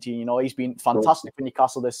 17, you know, he's been fantastic for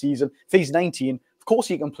Newcastle this season. If he's 19, of course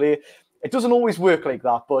he can play. It doesn't always work like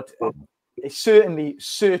that, but it certainly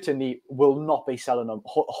will not be selling him.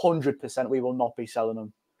 100% we will not be selling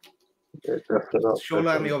him.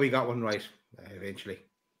 Shola and Obi got one right, eventually.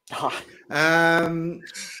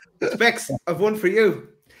 Specs, I've one for you.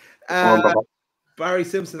 Barry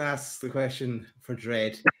Simpson asks the question for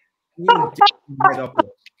Dread. You and Deji met up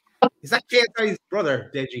with. Is that KSI's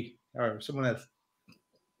brother, Deji, or someone else?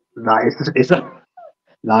 Nah,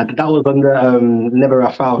 nah, that was on the Never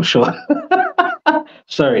a Foul show.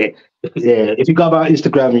 Sorry. Yeah, if you go about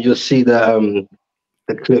Instagram, you'll see the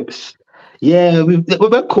clips. Yeah,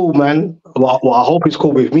 we're cool, man. Well, I hope it's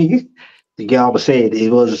cool with me. You get what I'm saying?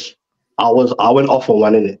 I went off on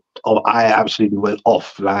one, innit? Oh, I absolutely went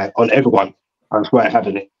off, like, on everyone. I was quite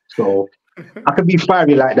having it. So I could be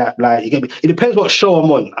fiery like that. Like, you get me? It depends what show I'm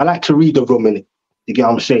on. I like to read the room, innit? You get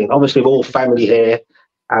what I'm saying? Obviously, we're all family here,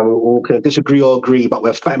 and we all can disagree or agree, but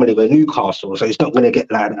we're family. We're Newcastle, so it's not going to get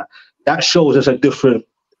like that. That shows us a different.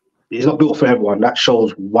 It's not built for everyone. That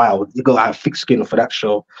show's wild. You gotta have thick skin for that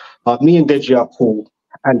show. Me and Deji are cool.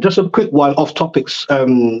 And just a quick one off topics.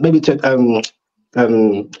 Maybe to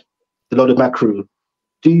the Loaded Mac crew.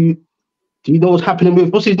 Do you know what's happening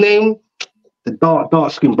with what's his name? The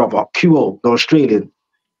dark skin brother, QO, the Australian.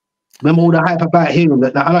 Remember all the hype about him?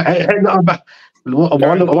 I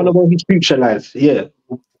wonder where his future lies. Yeah.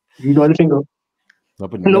 You know anything?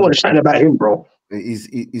 No one's chatting about him, bro.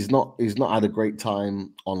 He's not had a great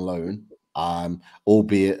time on loan.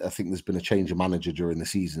 Albeit I think there's been a change of manager during the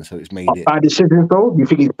season, so it's made it bad decisions though. You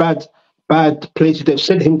think it's bad places they've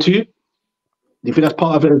sent him to? Do you think that's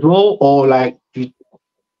part of it as well, or like you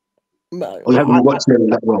haven't watched him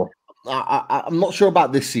that well? I'm not sure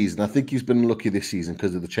about this season. I think he's been lucky this season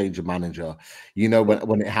because of the change of manager. You know,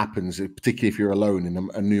 when it happens, particularly if you're alone and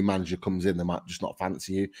a new manager comes in, they might just not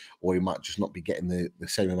fancy you, or you might just not be getting the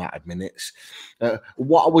same amount of minutes.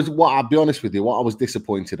 I'll be honest with you, what I was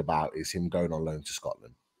disappointed about is him going on loan to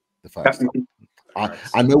Scotland the first time.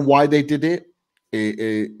 I know why they did it. It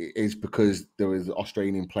is because there was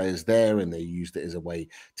Australian players there and they used it as a way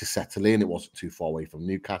to settle in. It wasn't too far away from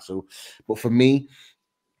Newcastle. But for me,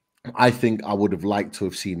 I think I would have liked to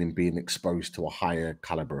have seen him being exposed to a higher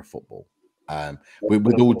caliber of football.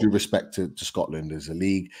 With all due respect to Scotland as a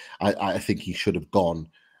league, I think he should have gone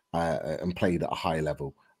and played at a high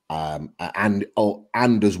level,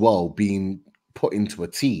 and as well being put into a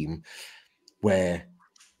team where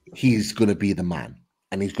he's going to be the man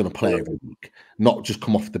and he's going to play every week, not just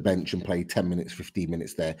come off the bench and play 10 minutes, 15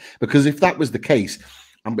 minutes there. Because if that was the case,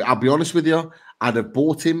 I'll be honest with you, I'd have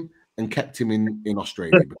bought him and kept him in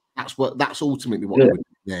Australia. That's ultimately what they were doing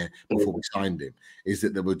there before we signed him, is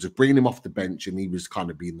that they were just bringing him off the bench and he was kind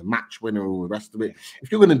of being the match winner and all the rest of it.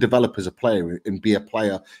 If you're going to develop as a player and be a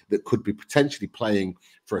player that could be potentially playing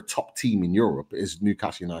for a top team in Europe, as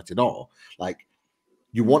Newcastle United are, like,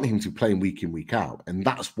 you want him to play week in, week out. And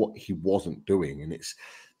that's what he wasn't doing. And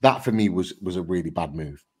that for me was a really bad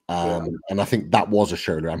move. And I think that was a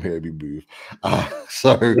Shola Amirabi move.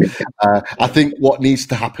 I think what needs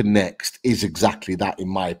to happen next is exactly that, in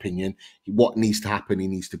my opinion. What needs to happen, he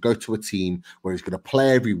needs to go to a team where he's going to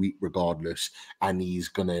play every week regardless, and he's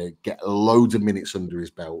going to get loads of minutes under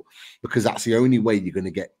his belt, because that's the only way you're going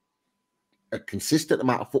to get a consistent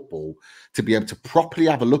amount of football to be able to properly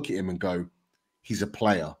have a look at him and go, he's a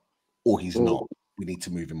player or he's not. We need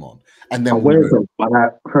to move him on. And then where is he?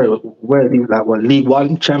 Like, what, League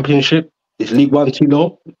One, Championship? Is League One too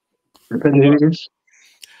low? Depending who it is.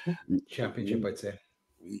 Championship, I'd say.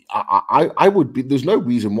 I would be. There's no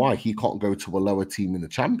reason why he can't go to a lower team in the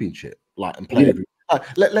Championship, like, and play.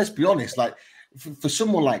 Let's be honest. Like, for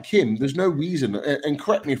someone like him, there's no reason. And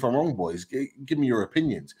correct me if I'm wrong, boys. Give me your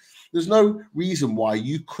opinions. There's no reason why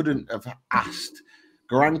you couldn't have asked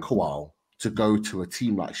Garan Kowal to go to a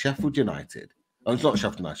team like Sheffield United. Oh, it's not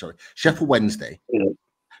Sheffield United, sorry. Sheffield Wednesday,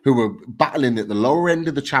 who were battling at the lower end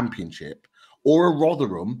of the Championship, or a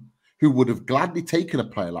Rotherham, who would have gladly taken a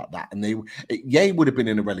player like that. And he would have been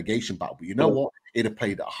in a relegation battle. But you know what? He'd have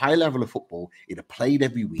played at a high level of football. He'd have played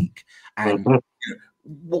every week. And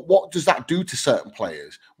what does that do to certain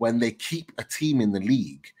players when they keep a team in the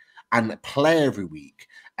league and play every week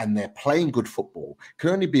and they're playing good football? It can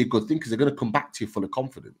only be a good thing, because they're going to come back to you full of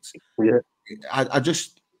confidence. Yeah.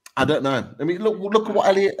 I don't know. I mean, look at what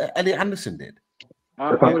Elliot Anderson did.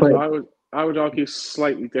 I would argue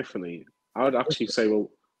slightly differently. I would actually say,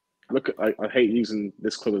 well, look at, I hate using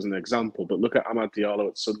this club as an example, but look at Amad Diallo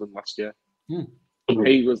at Sunderland last year.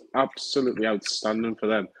 He was absolutely outstanding for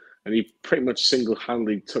them, and he pretty much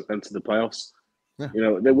single-handedly took them to the playoffs. Yeah. You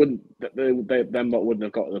know, they wouldn't have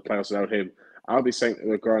got to the playoffs without him. I'll be saying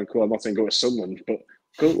to Grant Cole, I'm not saying go to Sunderland, but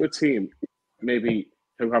go to a team maybe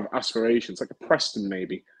who have aspirations, like a Preston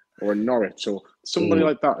maybe, or a Norwich, or somebody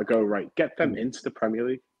like that, to go, right, get them into the Premier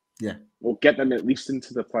League. Yeah. Or get them at least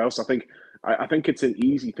into the playoffs. I think it's an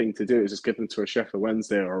easy thing to do, is just give them to a Sheffield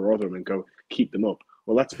Wednesday or a Rotherham and go keep them up.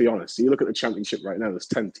 Well, let's be honest. You look at the Championship right now, there's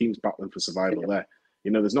 10 teams battling for survival there.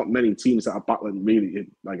 You know, there's not many teams that are battling really,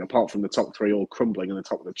 like apart from the top 3 all crumbling in the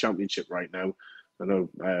top of the Championship right now. I know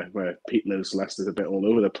where Pete lives, Leicester's a bit all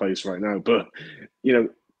over the place right now, but, you know,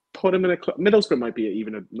 put him in a club. Middlesbrough might be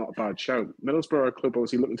not a bad shout. Middlesbrough are a club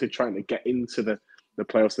obviously looking to trying to get into the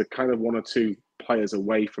playoffs. They're kind of 1 or 2 players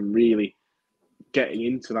away from really getting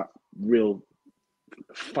into that real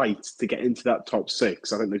fight to get into that top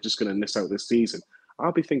 6. I think they're just going to miss out this season.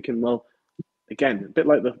 I'll be thinking, well, again, a bit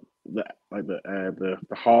like the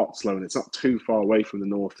Hearts loan. It's not too far away from the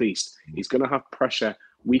northeast. He's going to have pressure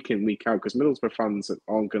week in, week out, because Middlesbrough fans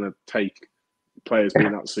aren't going to take players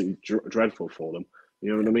being absolutely dreadful for them.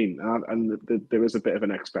 You know what I mean? And there is a bit of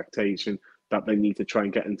an expectation that they need to try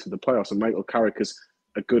and get into the playoffs. And Michael Carrick is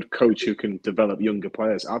a good coach who can develop younger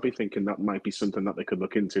players. I'll be thinking that might be something that they could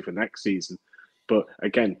look into for next season. But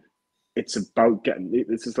again, it's about getting.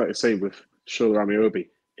 This is like I say with Shola Amiobi.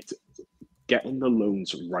 It's getting the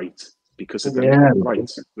loans right, because if they're not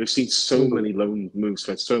right, we've seen so many loan moves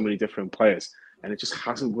for so many different players, and it just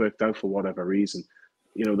hasn't worked out for whatever reason.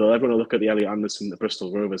 You know, everyone will look at the Elliot Anderson, the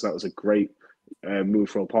Bristol Rovers. That was a great move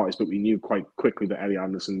for all parties, but we knew quite quickly that Elliot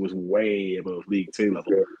Anderson was way above League 2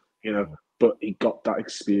 level. You know, but he got that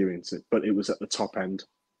experience. But it was at the top end.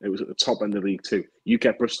 It was at the top end of League 2. You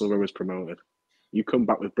get Bristol Rovers promoted. You come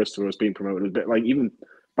back with Bristol Rovers being promoted. A bit like even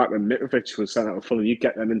back when Mitrovic was sent out of Fulham, you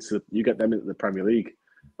get them into the Premier League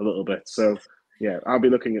a little bit. So yeah, I'll be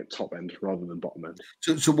looking at top end rather than bottom end.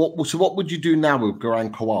 So what would you do now with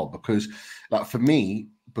Garang Kowal? Because like for me,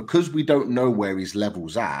 because we don't know where his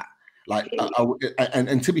level's at. Like,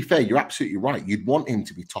 and to be fair, you're absolutely right. You'd want him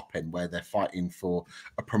to be top end where they're fighting for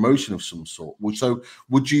a promotion of some sort. So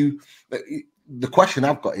would you? The question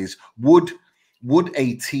I've got is, would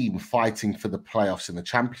a team fighting for the playoffs in the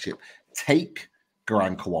Championship take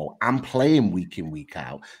Garang Kowal and play him week in, week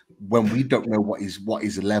out when we don't know what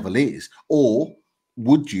his level is? Or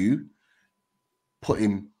would you put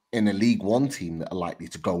him in a League One team that are likely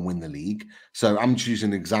to go and win the league? So I'm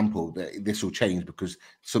choosing an example that this will change because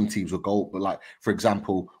some teams will go, but like, for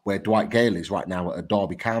example, where Dwight Gale is right now at a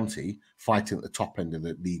Derby County fighting at the top end of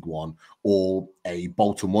the League One, or a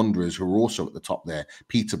Bolton Wanderers who are also at the top there,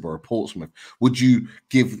 Peterborough, Portsmouth. Would you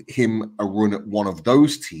give him a run at one of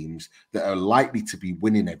those teams that are likely to be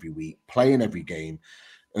winning every week, playing every game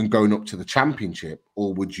and going up to the Championship?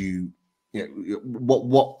 Or would you,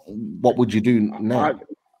 what would you do now?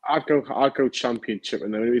 I'd go Championship,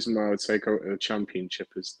 and the only reason why I would say go to the Championship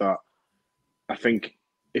is that I think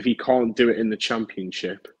if he can't do it in the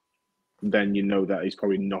Championship, then you know that he's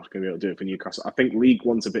probably not going to be able to do it for Newcastle. I think League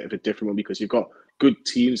One's a bit of a different one because you've got good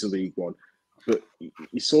teams in League One, but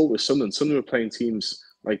you saw with Sunderland were playing teams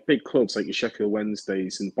like big clubs like your Sheffield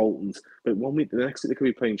Wednesdays and Boltons, but 1 week, the next week they could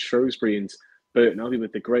be playing Shrewsbury and Burton Albion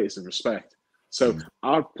with the greatest of respect. So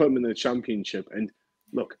I'd put him in the Championship, and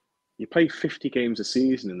look, you play 50 games a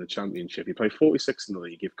season in the Championship. You play 46 in the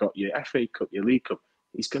league. You've got your FA Cup, your League Cup.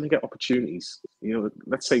 He's going to get opportunities. You know,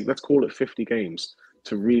 let's call it 50 games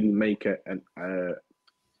to really make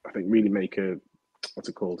what's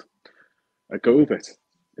it called? A go of it,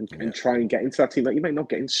 and try and get into that team. Like, you might not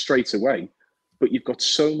get in straight away, but you've got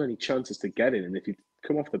so many chances to get in. And if you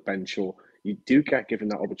come off the bench or you do get given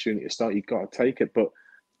that opportunity to start, you've got to take it. But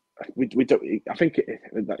we don't. I think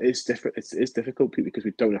that is different. It's difficult because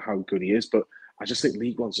we don't know how good he is. But I just think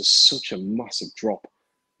League One's just such a massive drop.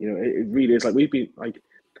 You know, it really is. Like, we've been like,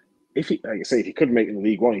 if he couldn't make it in the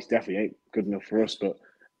League One, he's definitely ain't good enough for us. But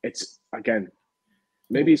it's, again,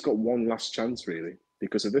 maybe he's got one last chance really,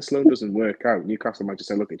 because if this loan doesn't work out, Newcastle might just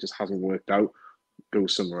say, look, it just hasn't worked out. Go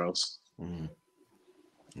somewhere else.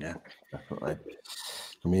 Yeah, definitely.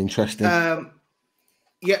 It'll be interesting.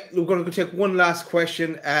 Yeah, we're going to take one last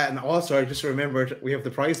question, and also I just remembered we have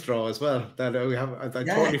the prize draw as well. That we have. I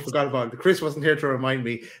totally forgot about it. Chris wasn't here to remind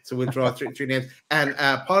me, so we'll draw three names. And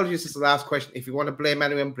apologies, this is the last question. If you want to blame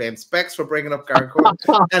anyone, blame Specs for bringing up Garang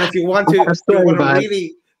Kowal. And if you want to,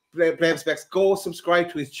 really blame Specs, go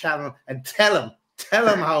subscribe to his channel and tell him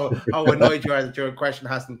how annoyed you are that your question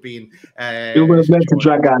hasn't been. You were meant to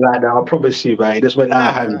drag out like that. I promise you, mate. This went out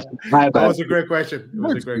of hand. That was a great question.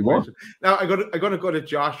 Question. Now I'm gonna go to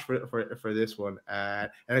Josh for this one,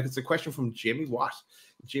 and it's a question from Jimmy Watt.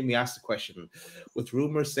 Jimmy asked the question: with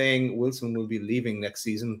rumors saying Wilson will be leaving next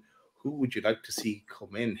season, who would you like to see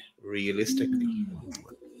come in realistically?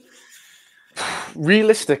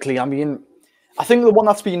 Realistically, I mean, I think the one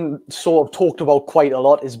that's been sort of talked about quite a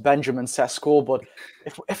lot is Benjamin Sesko. But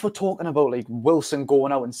if we're talking about like Wilson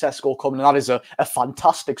going out and Sesko coming, that is a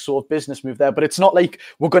fantastic sort of business move there. But it's not like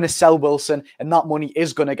we're going to sell Wilson and that money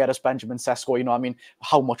is going to get us Benjamin Sesko. You know, I mean,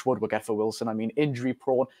 how much would we get for Wilson? I mean, injury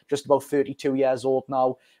prone, just about 32 years old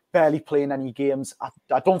now, barely playing any games.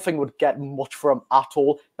 I don't think we'd get much from him at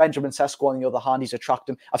all. Benjamin Sesko, on the other hand, he's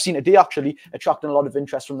attracting, I've seen today actually, attracting a lot of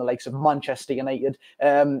interest from the likes of Manchester United,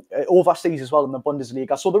 overseas as well in the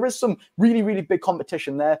Bundesliga. So there is some really, really big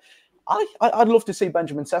competition there. I'd love to see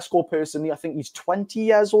Benjamin Sesko personally. I think he's 20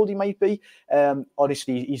 years old, he might be.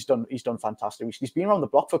 Honestly, he's done fantastic. He's been around the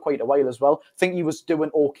block for quite a while as well. I think he was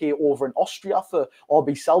doing okay over in Austria for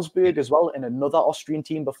RB Salzburg as well, in another Austrian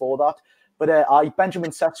team before that. But Benjamin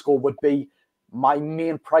Sesko would be my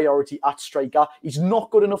main priority at striker. He's not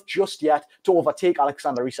good enough just yet to overtake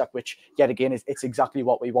Alexander Isak, which, yet again, it's exactly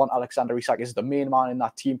what we want. Alexander Isak is the main man in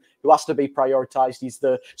that team who has to be prioritised. He's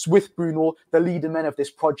with Bruno, the leader man of this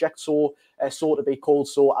project, so to be called.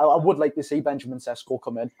 So I would like to see Benjamin Sesko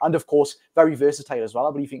come in. And, of course, very versatile as well.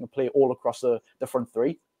 I believe he can play all across the front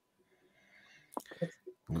three.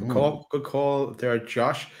 Good call there,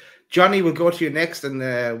 Josh. Jonny, we'll go to you next, and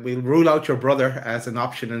we'll rule out your brother as an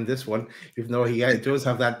option in this one, even though he does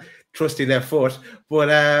have that trusty left foot. But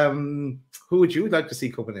who would you like to see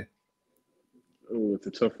coming in? Oh, it's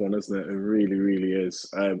a tough one, isn't it? It really, really is.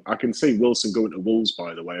 I can see Wilson going to Wolves,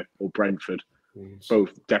 by the way, or Brentford.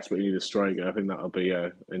 Both desperately need a striker. I think that'll be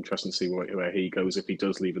interesting to see where he goes if he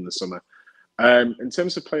does leave in the summer. In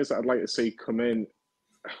terms of players that I'd like to see come in,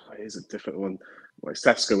 it is a difficult one. Like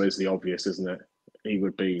Sesko is the obvious, isn't it? He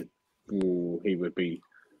would be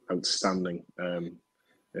outstanding in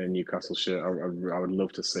a Newcastle shirt. I would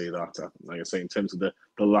love to see that. Like I say, in terms of the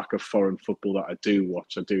lack of foreign football that I do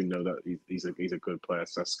watch, I do know that he's a good player,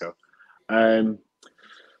 Sesko. I'm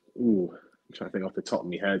trying to think off the top of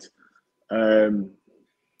my head.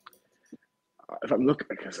 If I'm looking,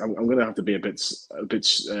 I'm going to have to be a bit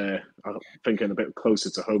thinking a bit closer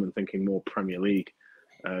to home and thinking more Premier League.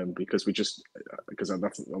 Because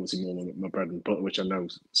that's obviously more my bread and butter, which I know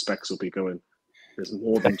Specs will be going. There's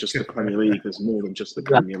more than just the Premier League. There's more than just the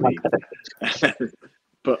Premier League.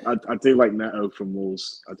 But I do like Neto from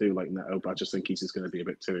Wolves. I do like Neto, but I just think he's just going to be a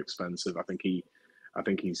bit too expensive. I think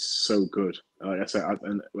he's so good. Like I said,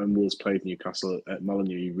 and when Wolves played Newcastle at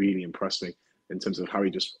Molineux, he really impressed me in terms of how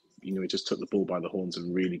he just took the ball by the horns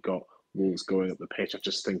and really got Wolves going up the pitch. I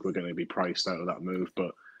just think we're going to be priced out of that move,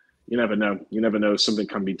 but. You never know. You never know. Something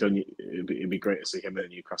can be done. It'd be great to see him in a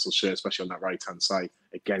Newcastle shirt, especially on that right-hand side.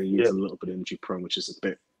 Again, he is a little bit injury prone, which is a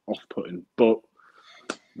bit off-putting, but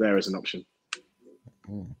there is an option.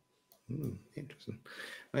 Interesting.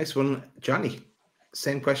 Nice one, Jonny.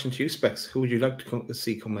 Same question to you, Specs. Who would you like to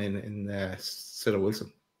see come in instead of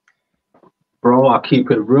Wilson? Bro, I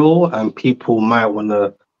keep it real, and people might want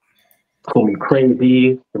to call me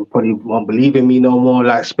crazy and probably won't believe in me no more.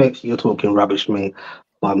 Like Specs, you're talking rubbish, mate.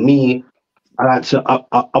 But me, I like to.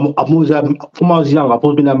 I'm always from when I was young. I've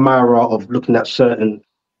always been an admirer of looking at certain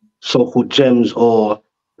so-called gems or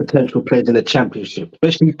potential players in the Championship.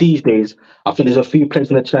 Especially these days, I think there's a few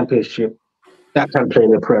players in the Championship that can play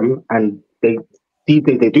in the Prem, and these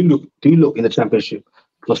days they do look in the Championship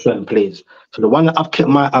for certain players. So the one that I've kept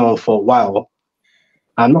my eye on for a while.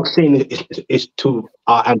 I'm not saying it's to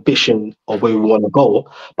our ambition or where we want to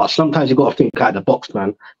go, but sometimes you got to think out of the box,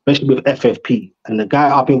 man, especially with FFP. And the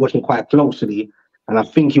guy I've been watching quite closely, and I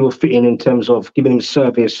think he will fit in terms of giving him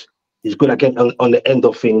service, he's good at getting on the end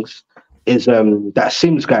of things, is that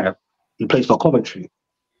Sims guy. He plays for Coventry.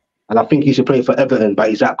 And I think he should play for Everton, but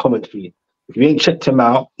he's at Coventry. If you ain't checked him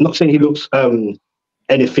out, I'm not saying he looks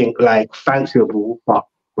anything like fanciable, but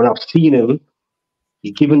when I've seen him,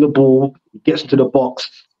 you give him the ball, he gets into the box,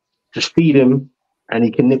 just feed him, and he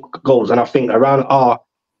can nick goals. And I think around our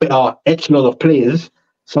echelon of players,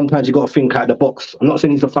 sometimes you got to think out of the box. I'm not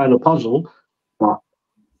saying he's the final puzzle, but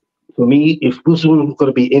for me, if Wilson's going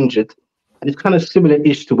to be injured, and it's kind of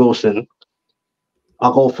similar-ish to Wilson,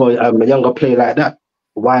 I'll go for a younger player like that.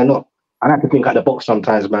 Why not? I like to think out of the box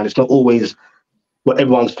sometimes, man. It's not always what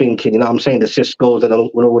everyone's thinking. You know what I'm saying? The Cisco's and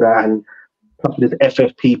all that, and this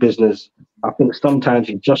FFP business. I think sometimes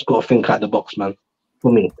you just got to think out the box, man.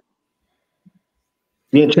 For me,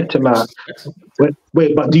 you ain't checked him out.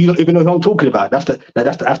 Wait, but do you not even know who I'm talking about? That's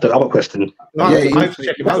the other question. No, I've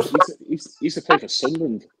checked him out. He used to play for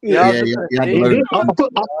Sunderland. Yeah. I thought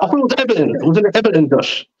it was Everton. Was it Everton,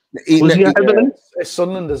 Josh? Was he at Everton? It's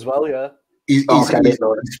Sunderland as well, yeah. He's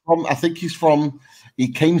from. I think he's from.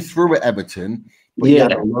 He came through at Everton, but he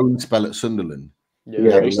had a loan spell at Sunderland.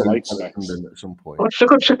 Yeah, I used to like Specs. At some point.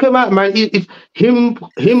 Oh, check him out, man. If him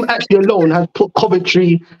actually alone has put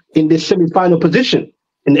Coventry in this semi-final position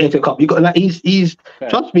in the FA Cup. You got that? He's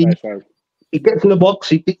trust me. He gets in the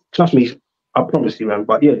box. Trust me. I promise you, man.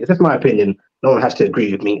 But yeah, that's my opinion. No one has to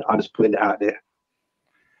agree with me. I'm just putting it out there.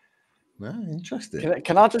 No, interesting.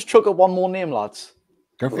 Can I just chuck up one more name, lads?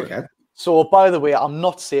 Go for it. So, by the way, I'm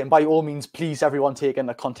not saying, by all means, please, everyone take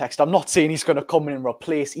into context. I'm not saying he's going to come in and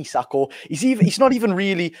replace Isako. He's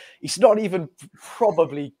not even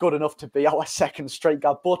probably good enough to be our second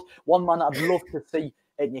striker. But one man I'd love to see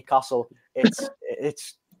at Newcastle, it's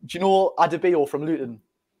do you know Adebayo from Luton?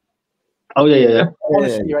 Oh yeah.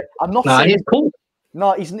 Honestly, right, I'm not saying he's cool.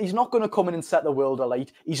 No, he's not going to come in and set the world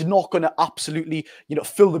alight. He's not going to absolutely,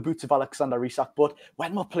 fill the boots of Alexander Isak. But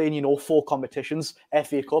when we're playing, 4 competitions,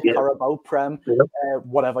 FA Cup, Carabao, Prem,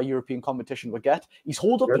 whatever European competition we get, his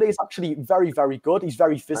hold-up play is actually very, very good. He's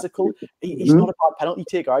very physical. He's not a bad penalty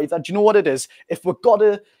taker either. Do you know what it is? If we've got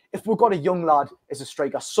a young lad as a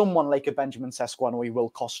striker, someone like a Benjamin Sesko, I know he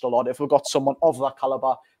will cost a lot. If we've got someone of that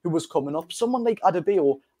caliber who was coming up, someone like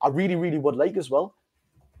Adebayo, I really, really would like as well.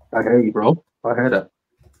 I hear you, bro. I heard that.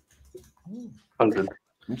 100.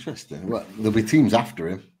 Interesting. Well, there'll be teams after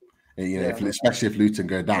him. Especially if Luton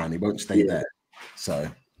go down, he won't stay there. So,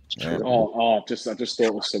 I just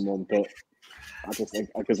thought of someone, but I just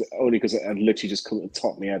think because it had literally just come to the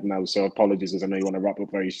top of my head now. So apologies, as I know you want to wrap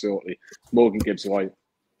up very shortly. Morgan Gibbs-White,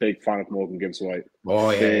 big fan of Morgan Gibbs-White.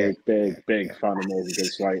 Oh yeah, big fan of Morgan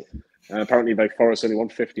Gibbs-White. And apparently, Forest only won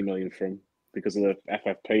 50 million from because of the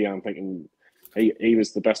FFP. I'm thinking. He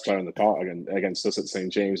was the best player on the park against us at St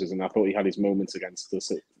James's, and I thought he had his moments against us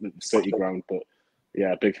at the City ground. But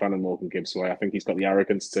yeah, big fan of Morgan Gibbs-White. I think he's got the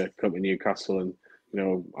arrogance to come to Newcastle and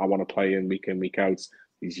I want to play him week in, week out.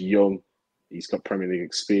 He's young, he's got Premier League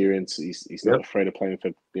experience. He's not afraid of playing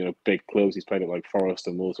for big clubs. He's played at like Forest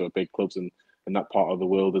and Wolves, who are big clubs in that part of the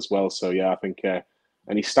world as well. So yeah, I think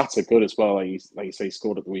and his stats are good as well. Like you say, he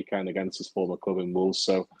scored at the weekend against his former club in Wolves.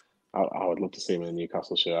 So I would love to see him in a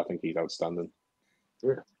Newcastle shirt. I think he's outstanding.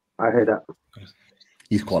 Yeah, I heard that.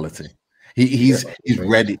 He's quality. He's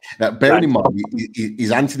ready. Bearing in mind,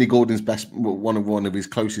 he's Anthony Gordon's one of his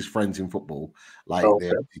closest friends in football. Like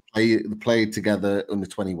they played together under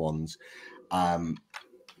 21s.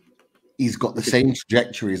 He's got the same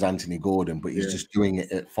trajectory as Anthony Gordon, but he's just doing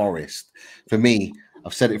it at Forest. For me,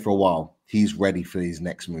 I've said it for a while. He's ready for his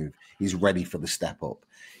next move. He's ready for the step up.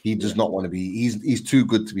 He does not want to be. He's too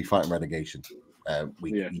good to be fighting relegation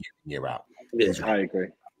year out. Yeah, I agree.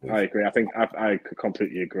 I think I could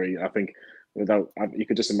completely agree. I think you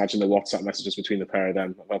could just imagine the WhatsApp messages between the pair of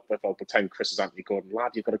them. I'll pretend Chris is Anthony Gordon.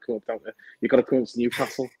 Lad, you've got to come up down there. You've got to come up to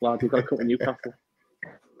Newcastle. Lad, you've got to come to Newcastle.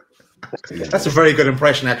 That's a very good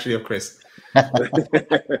impression, actually, of Chris. Right,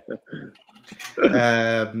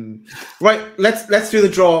 let's do the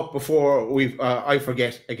draw before I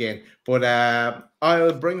forget again. But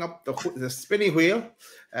I'll bring up the spinning wheel.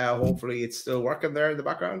 Hopefully, it's still working there in the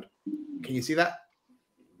background. Can you see that?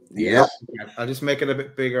 Yeah. I'll just make it a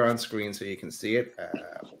bit bigger on screen so you can see it.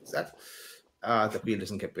 What's that? The wheel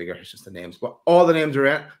doesn't get bigger. It's just the names. But all the names are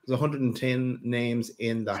in. There's 110 names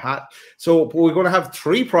in the hat. So we're going to have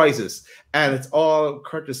 3 prizes. And it's all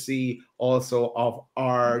courtesy also of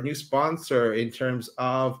our new sponsor in terms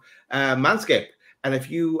of Manscaped. And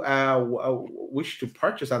if you wish to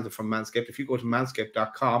purchase something from Manscaped, if you go to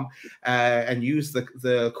manscaped.com and use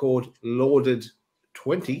the code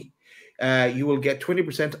LOADED20, you will get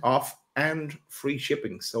 20% off and free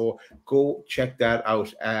shipping. So go check that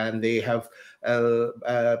out. And they have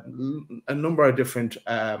a number of different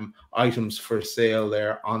items for sale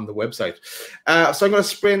there on the website. So I'm going to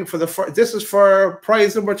spin for this is for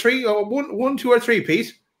prize number 3, or 1, 2, or 3,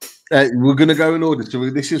 Pete. We're going to go in order. So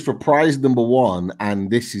this is for prize number 1, and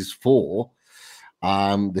this is for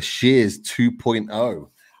the Shears 2.0.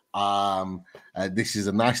 This is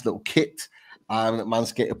a nice little kit that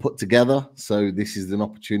Manscaped have put together. So this is an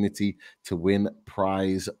opportunity to win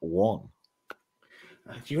prize 1.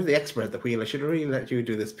 You're the expert at the wheel. I should really let you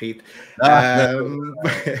do this, Pete. Well,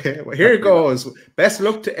 here it goes. Best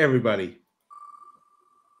luck to everybody.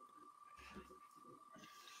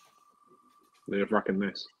 They're rocking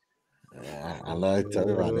this. I know. Tell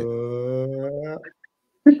me about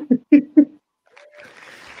it.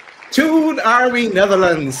 TOON Army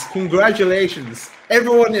Netherlands. Congratulations.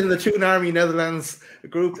 Everyone in the TOON Army Netherlands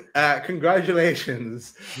group,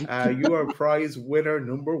 congratulations. You are prize winner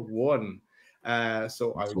number 1.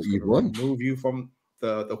 So I will remove you from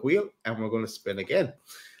the wheel, and we're going to spin again.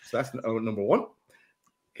 So that's number 1.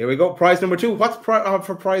 Here we go. Prize number 2. What's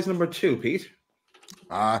for prize number 2, Pete?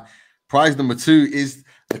 Prize number 2 is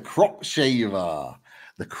the crop shaver.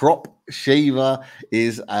 The crop shaver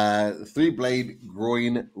is a 3-blade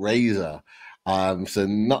groin razor. So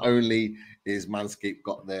not only is Manscaped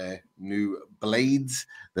got their new blades,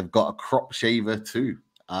 they've got a crop shaver too.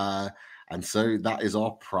 And so that is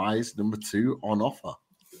our prize number 2 on offer.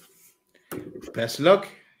 Best of luck.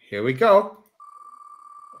 Here we go.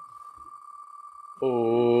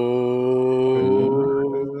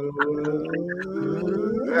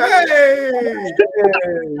 Hey!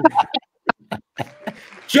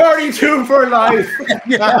 Jonny 2 for life.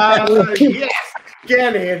 Yes,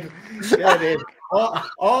 get in.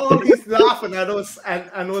 All these laughing at us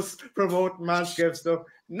and us promoting Manscaped stuff.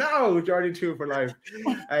 No, Jonny 2 for life.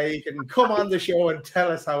 You can come on the show and tell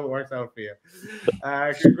us how it works out for you.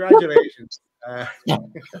 Congratulations.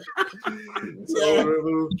 So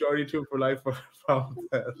remove Jonny 2 for life from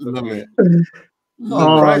the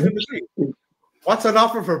prize number 3. What's an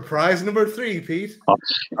offer for prize number 3, Pete?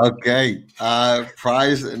 Okay,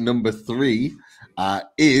 prize number 3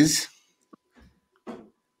 is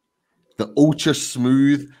the Ultra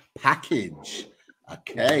Smooth package.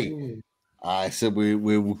 Okay, so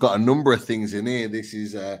we've got a number of things in here. This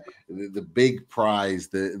is the big prize,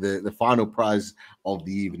 the final prize of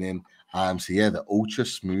the evening. So yeah, the Ultra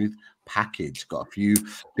Smooth package got a few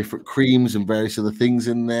different creams and various other things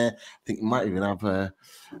in there. I think you might even have a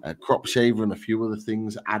crop shaver and a few other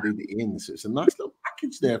things added in. So it's a nice little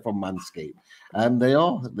package there from Manscaped. And they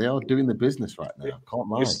are doing the business right now. Can't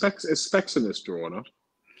lie. Is specs in this drawer or not?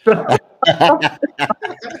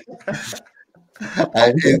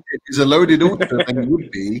 It's a loaded ultra, and it would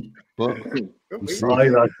be, but you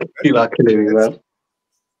like killing me, man.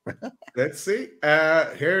 Let's see.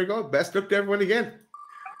 Here we go. Best look to everyone again.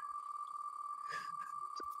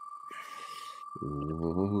 The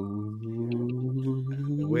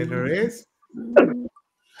winner is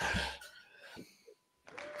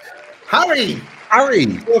Harry.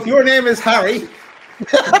 Harry. So if your name is Harry,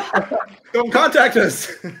 don't contact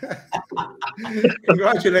us.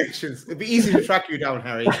 Congratulations. It'd be easy to track you down,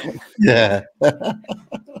 Harry. Yeah. But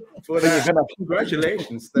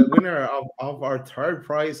congratulations, the winner of our 3rd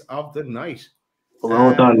prize of the night.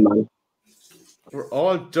 Well done, man. We're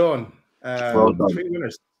all done. Well done. 3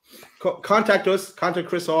 winners. Contact us, contact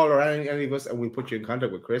Chris Hall or any of us, and we'll put you in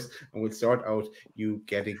contact with Chris, and we'll sort out you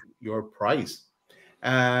getting your prize.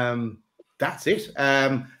 That's it.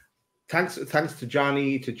 Thanks to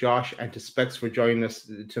Jonny, to Josh, and to Specs for joining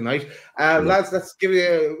us tonight. Lads, let's give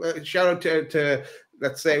you a shout out to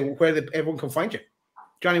let's say where everyone can find you.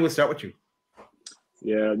 Jonny, we'll start with you.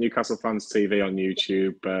 Yeah, Newcastle Fans TV on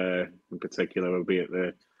YouTube in particular.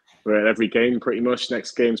 We're at every game pretty much.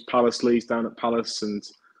 Next game's Palace Leeds down at Palace, and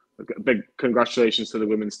a big congratulations to the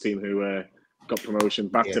women's team who got promotion,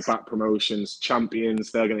 back-to-back promotions,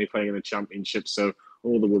 champions. They're going to be playing in the championship. So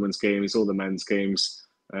all the women's games, all the men's games.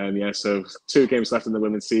 So 2 games left in the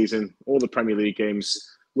women's season. All the Premier League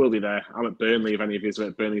games will be there. I'm at Burnley if any of you are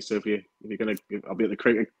at Burnley. So if you're going to, I'll be at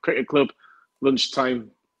the cricket club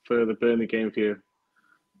lunchtime for the Burnley game if you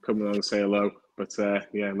come along and say hello. But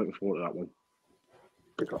yeah, I'm looking forward to that one.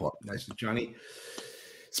 Nice to Jonny.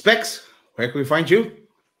 Specs, where can we find you?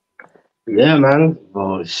 Yeah, man.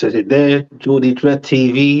 Oh, it says it there. Geordie Dread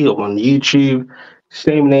TV on YouTube.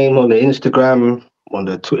 Same name on the Instagram, on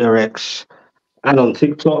the Twitter X, and on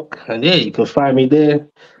TikTok. And yeah, you can find me there.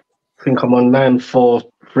 I think I'm on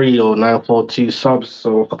 943 or 942 subs.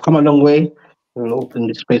 So I've come a long way, in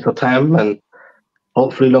this space of time, and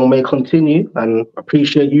hopefully long may continue. And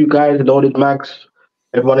appreciate you guys, the Loaded Mags,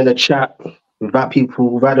 everyone in the chat. We've got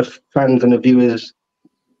people, we've had the fans and the viewers.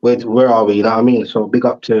 Where are we? You know what I mean? So big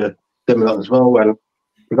up to them as well, and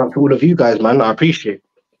big up to all of you guys, man. I appreciate it.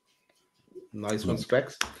 Nice one,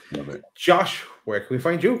 Specs. Josh, where can we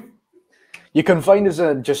find you? You can find us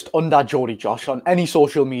just under Geordie Josh on any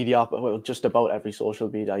social media, well, just about every social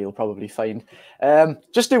media you'll probably find.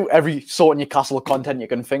 Just do every sort of Newcastle content you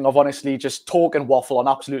can think of, honestly. Just talk and waffle on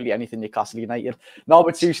absolutely anything Newcastle United. No,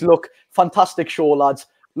 but seriously, look, fantastic show, lads.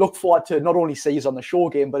 Look forward to not only see you on the show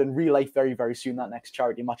game, but in real life very, very soon. That next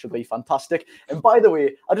charity match will be fantastic. And by the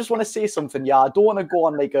way, I just want to say something. Yeah, I don't want to go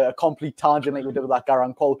on like a complete tangent like we did with that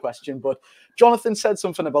Garang Cole question, but Jonathan said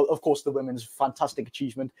something about, of course, the women's fantastic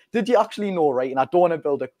achievement. Did you actually know, right? And I don't want to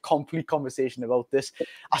build a complete conversation about this.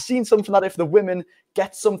 I seen something that if the women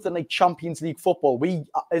get something like Champions League football, we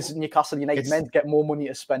as Newcastle United men get more money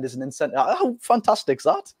to spend as an incentive. How fantastic is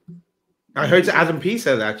that? I heard Adam P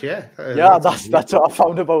said that, yeah. Yeah, that's what I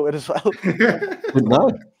found about it as well.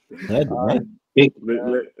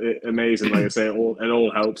 Amazing, like I say, it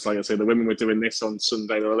all helps. Like I say, the women were doing this on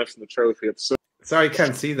Sunday. They were lifting the trophy up. Sorry,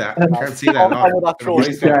 can't see that. I can't see that.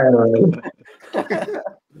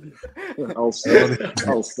 I'll stop.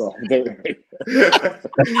 I'll stop.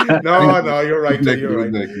 No, you're right. You're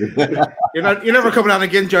right. You're never coming on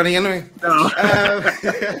again, Jonny. Anyway.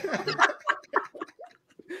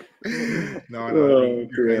 No,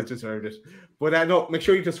 you deserved it. But no, make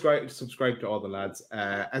sure you subscribe to all the lads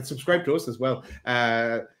and subscribe to us as well.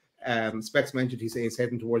 Specs mentioned he's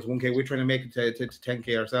heading towards 1K. We're trying to make it to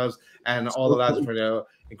 10K ourselves, and all the lads are trying to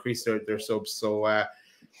increase their subs. So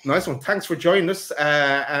nice one. Thanks for joining us,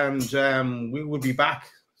 and we will be back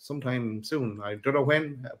sometime soon. I don't know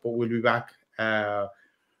when, but we'll be back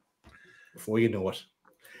before you know it.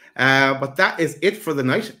 But that is it for the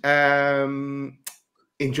night.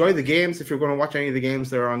 Enjoy the games if you're going to watch any of the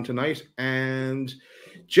games that are on tonight. And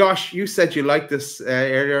Josh, you said you liked this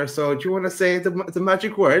earlier, so do you want to say the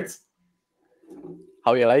magic words?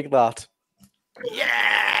 How you like that? Yeah!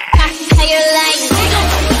 How you like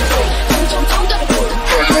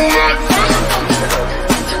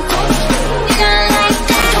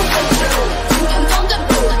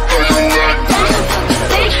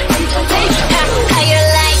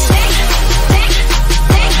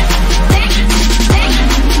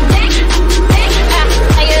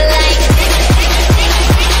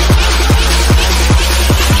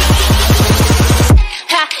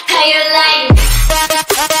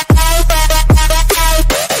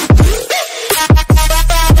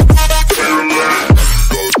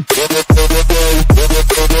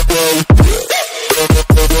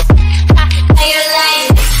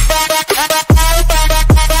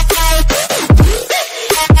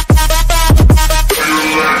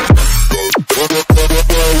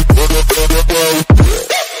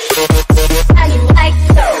I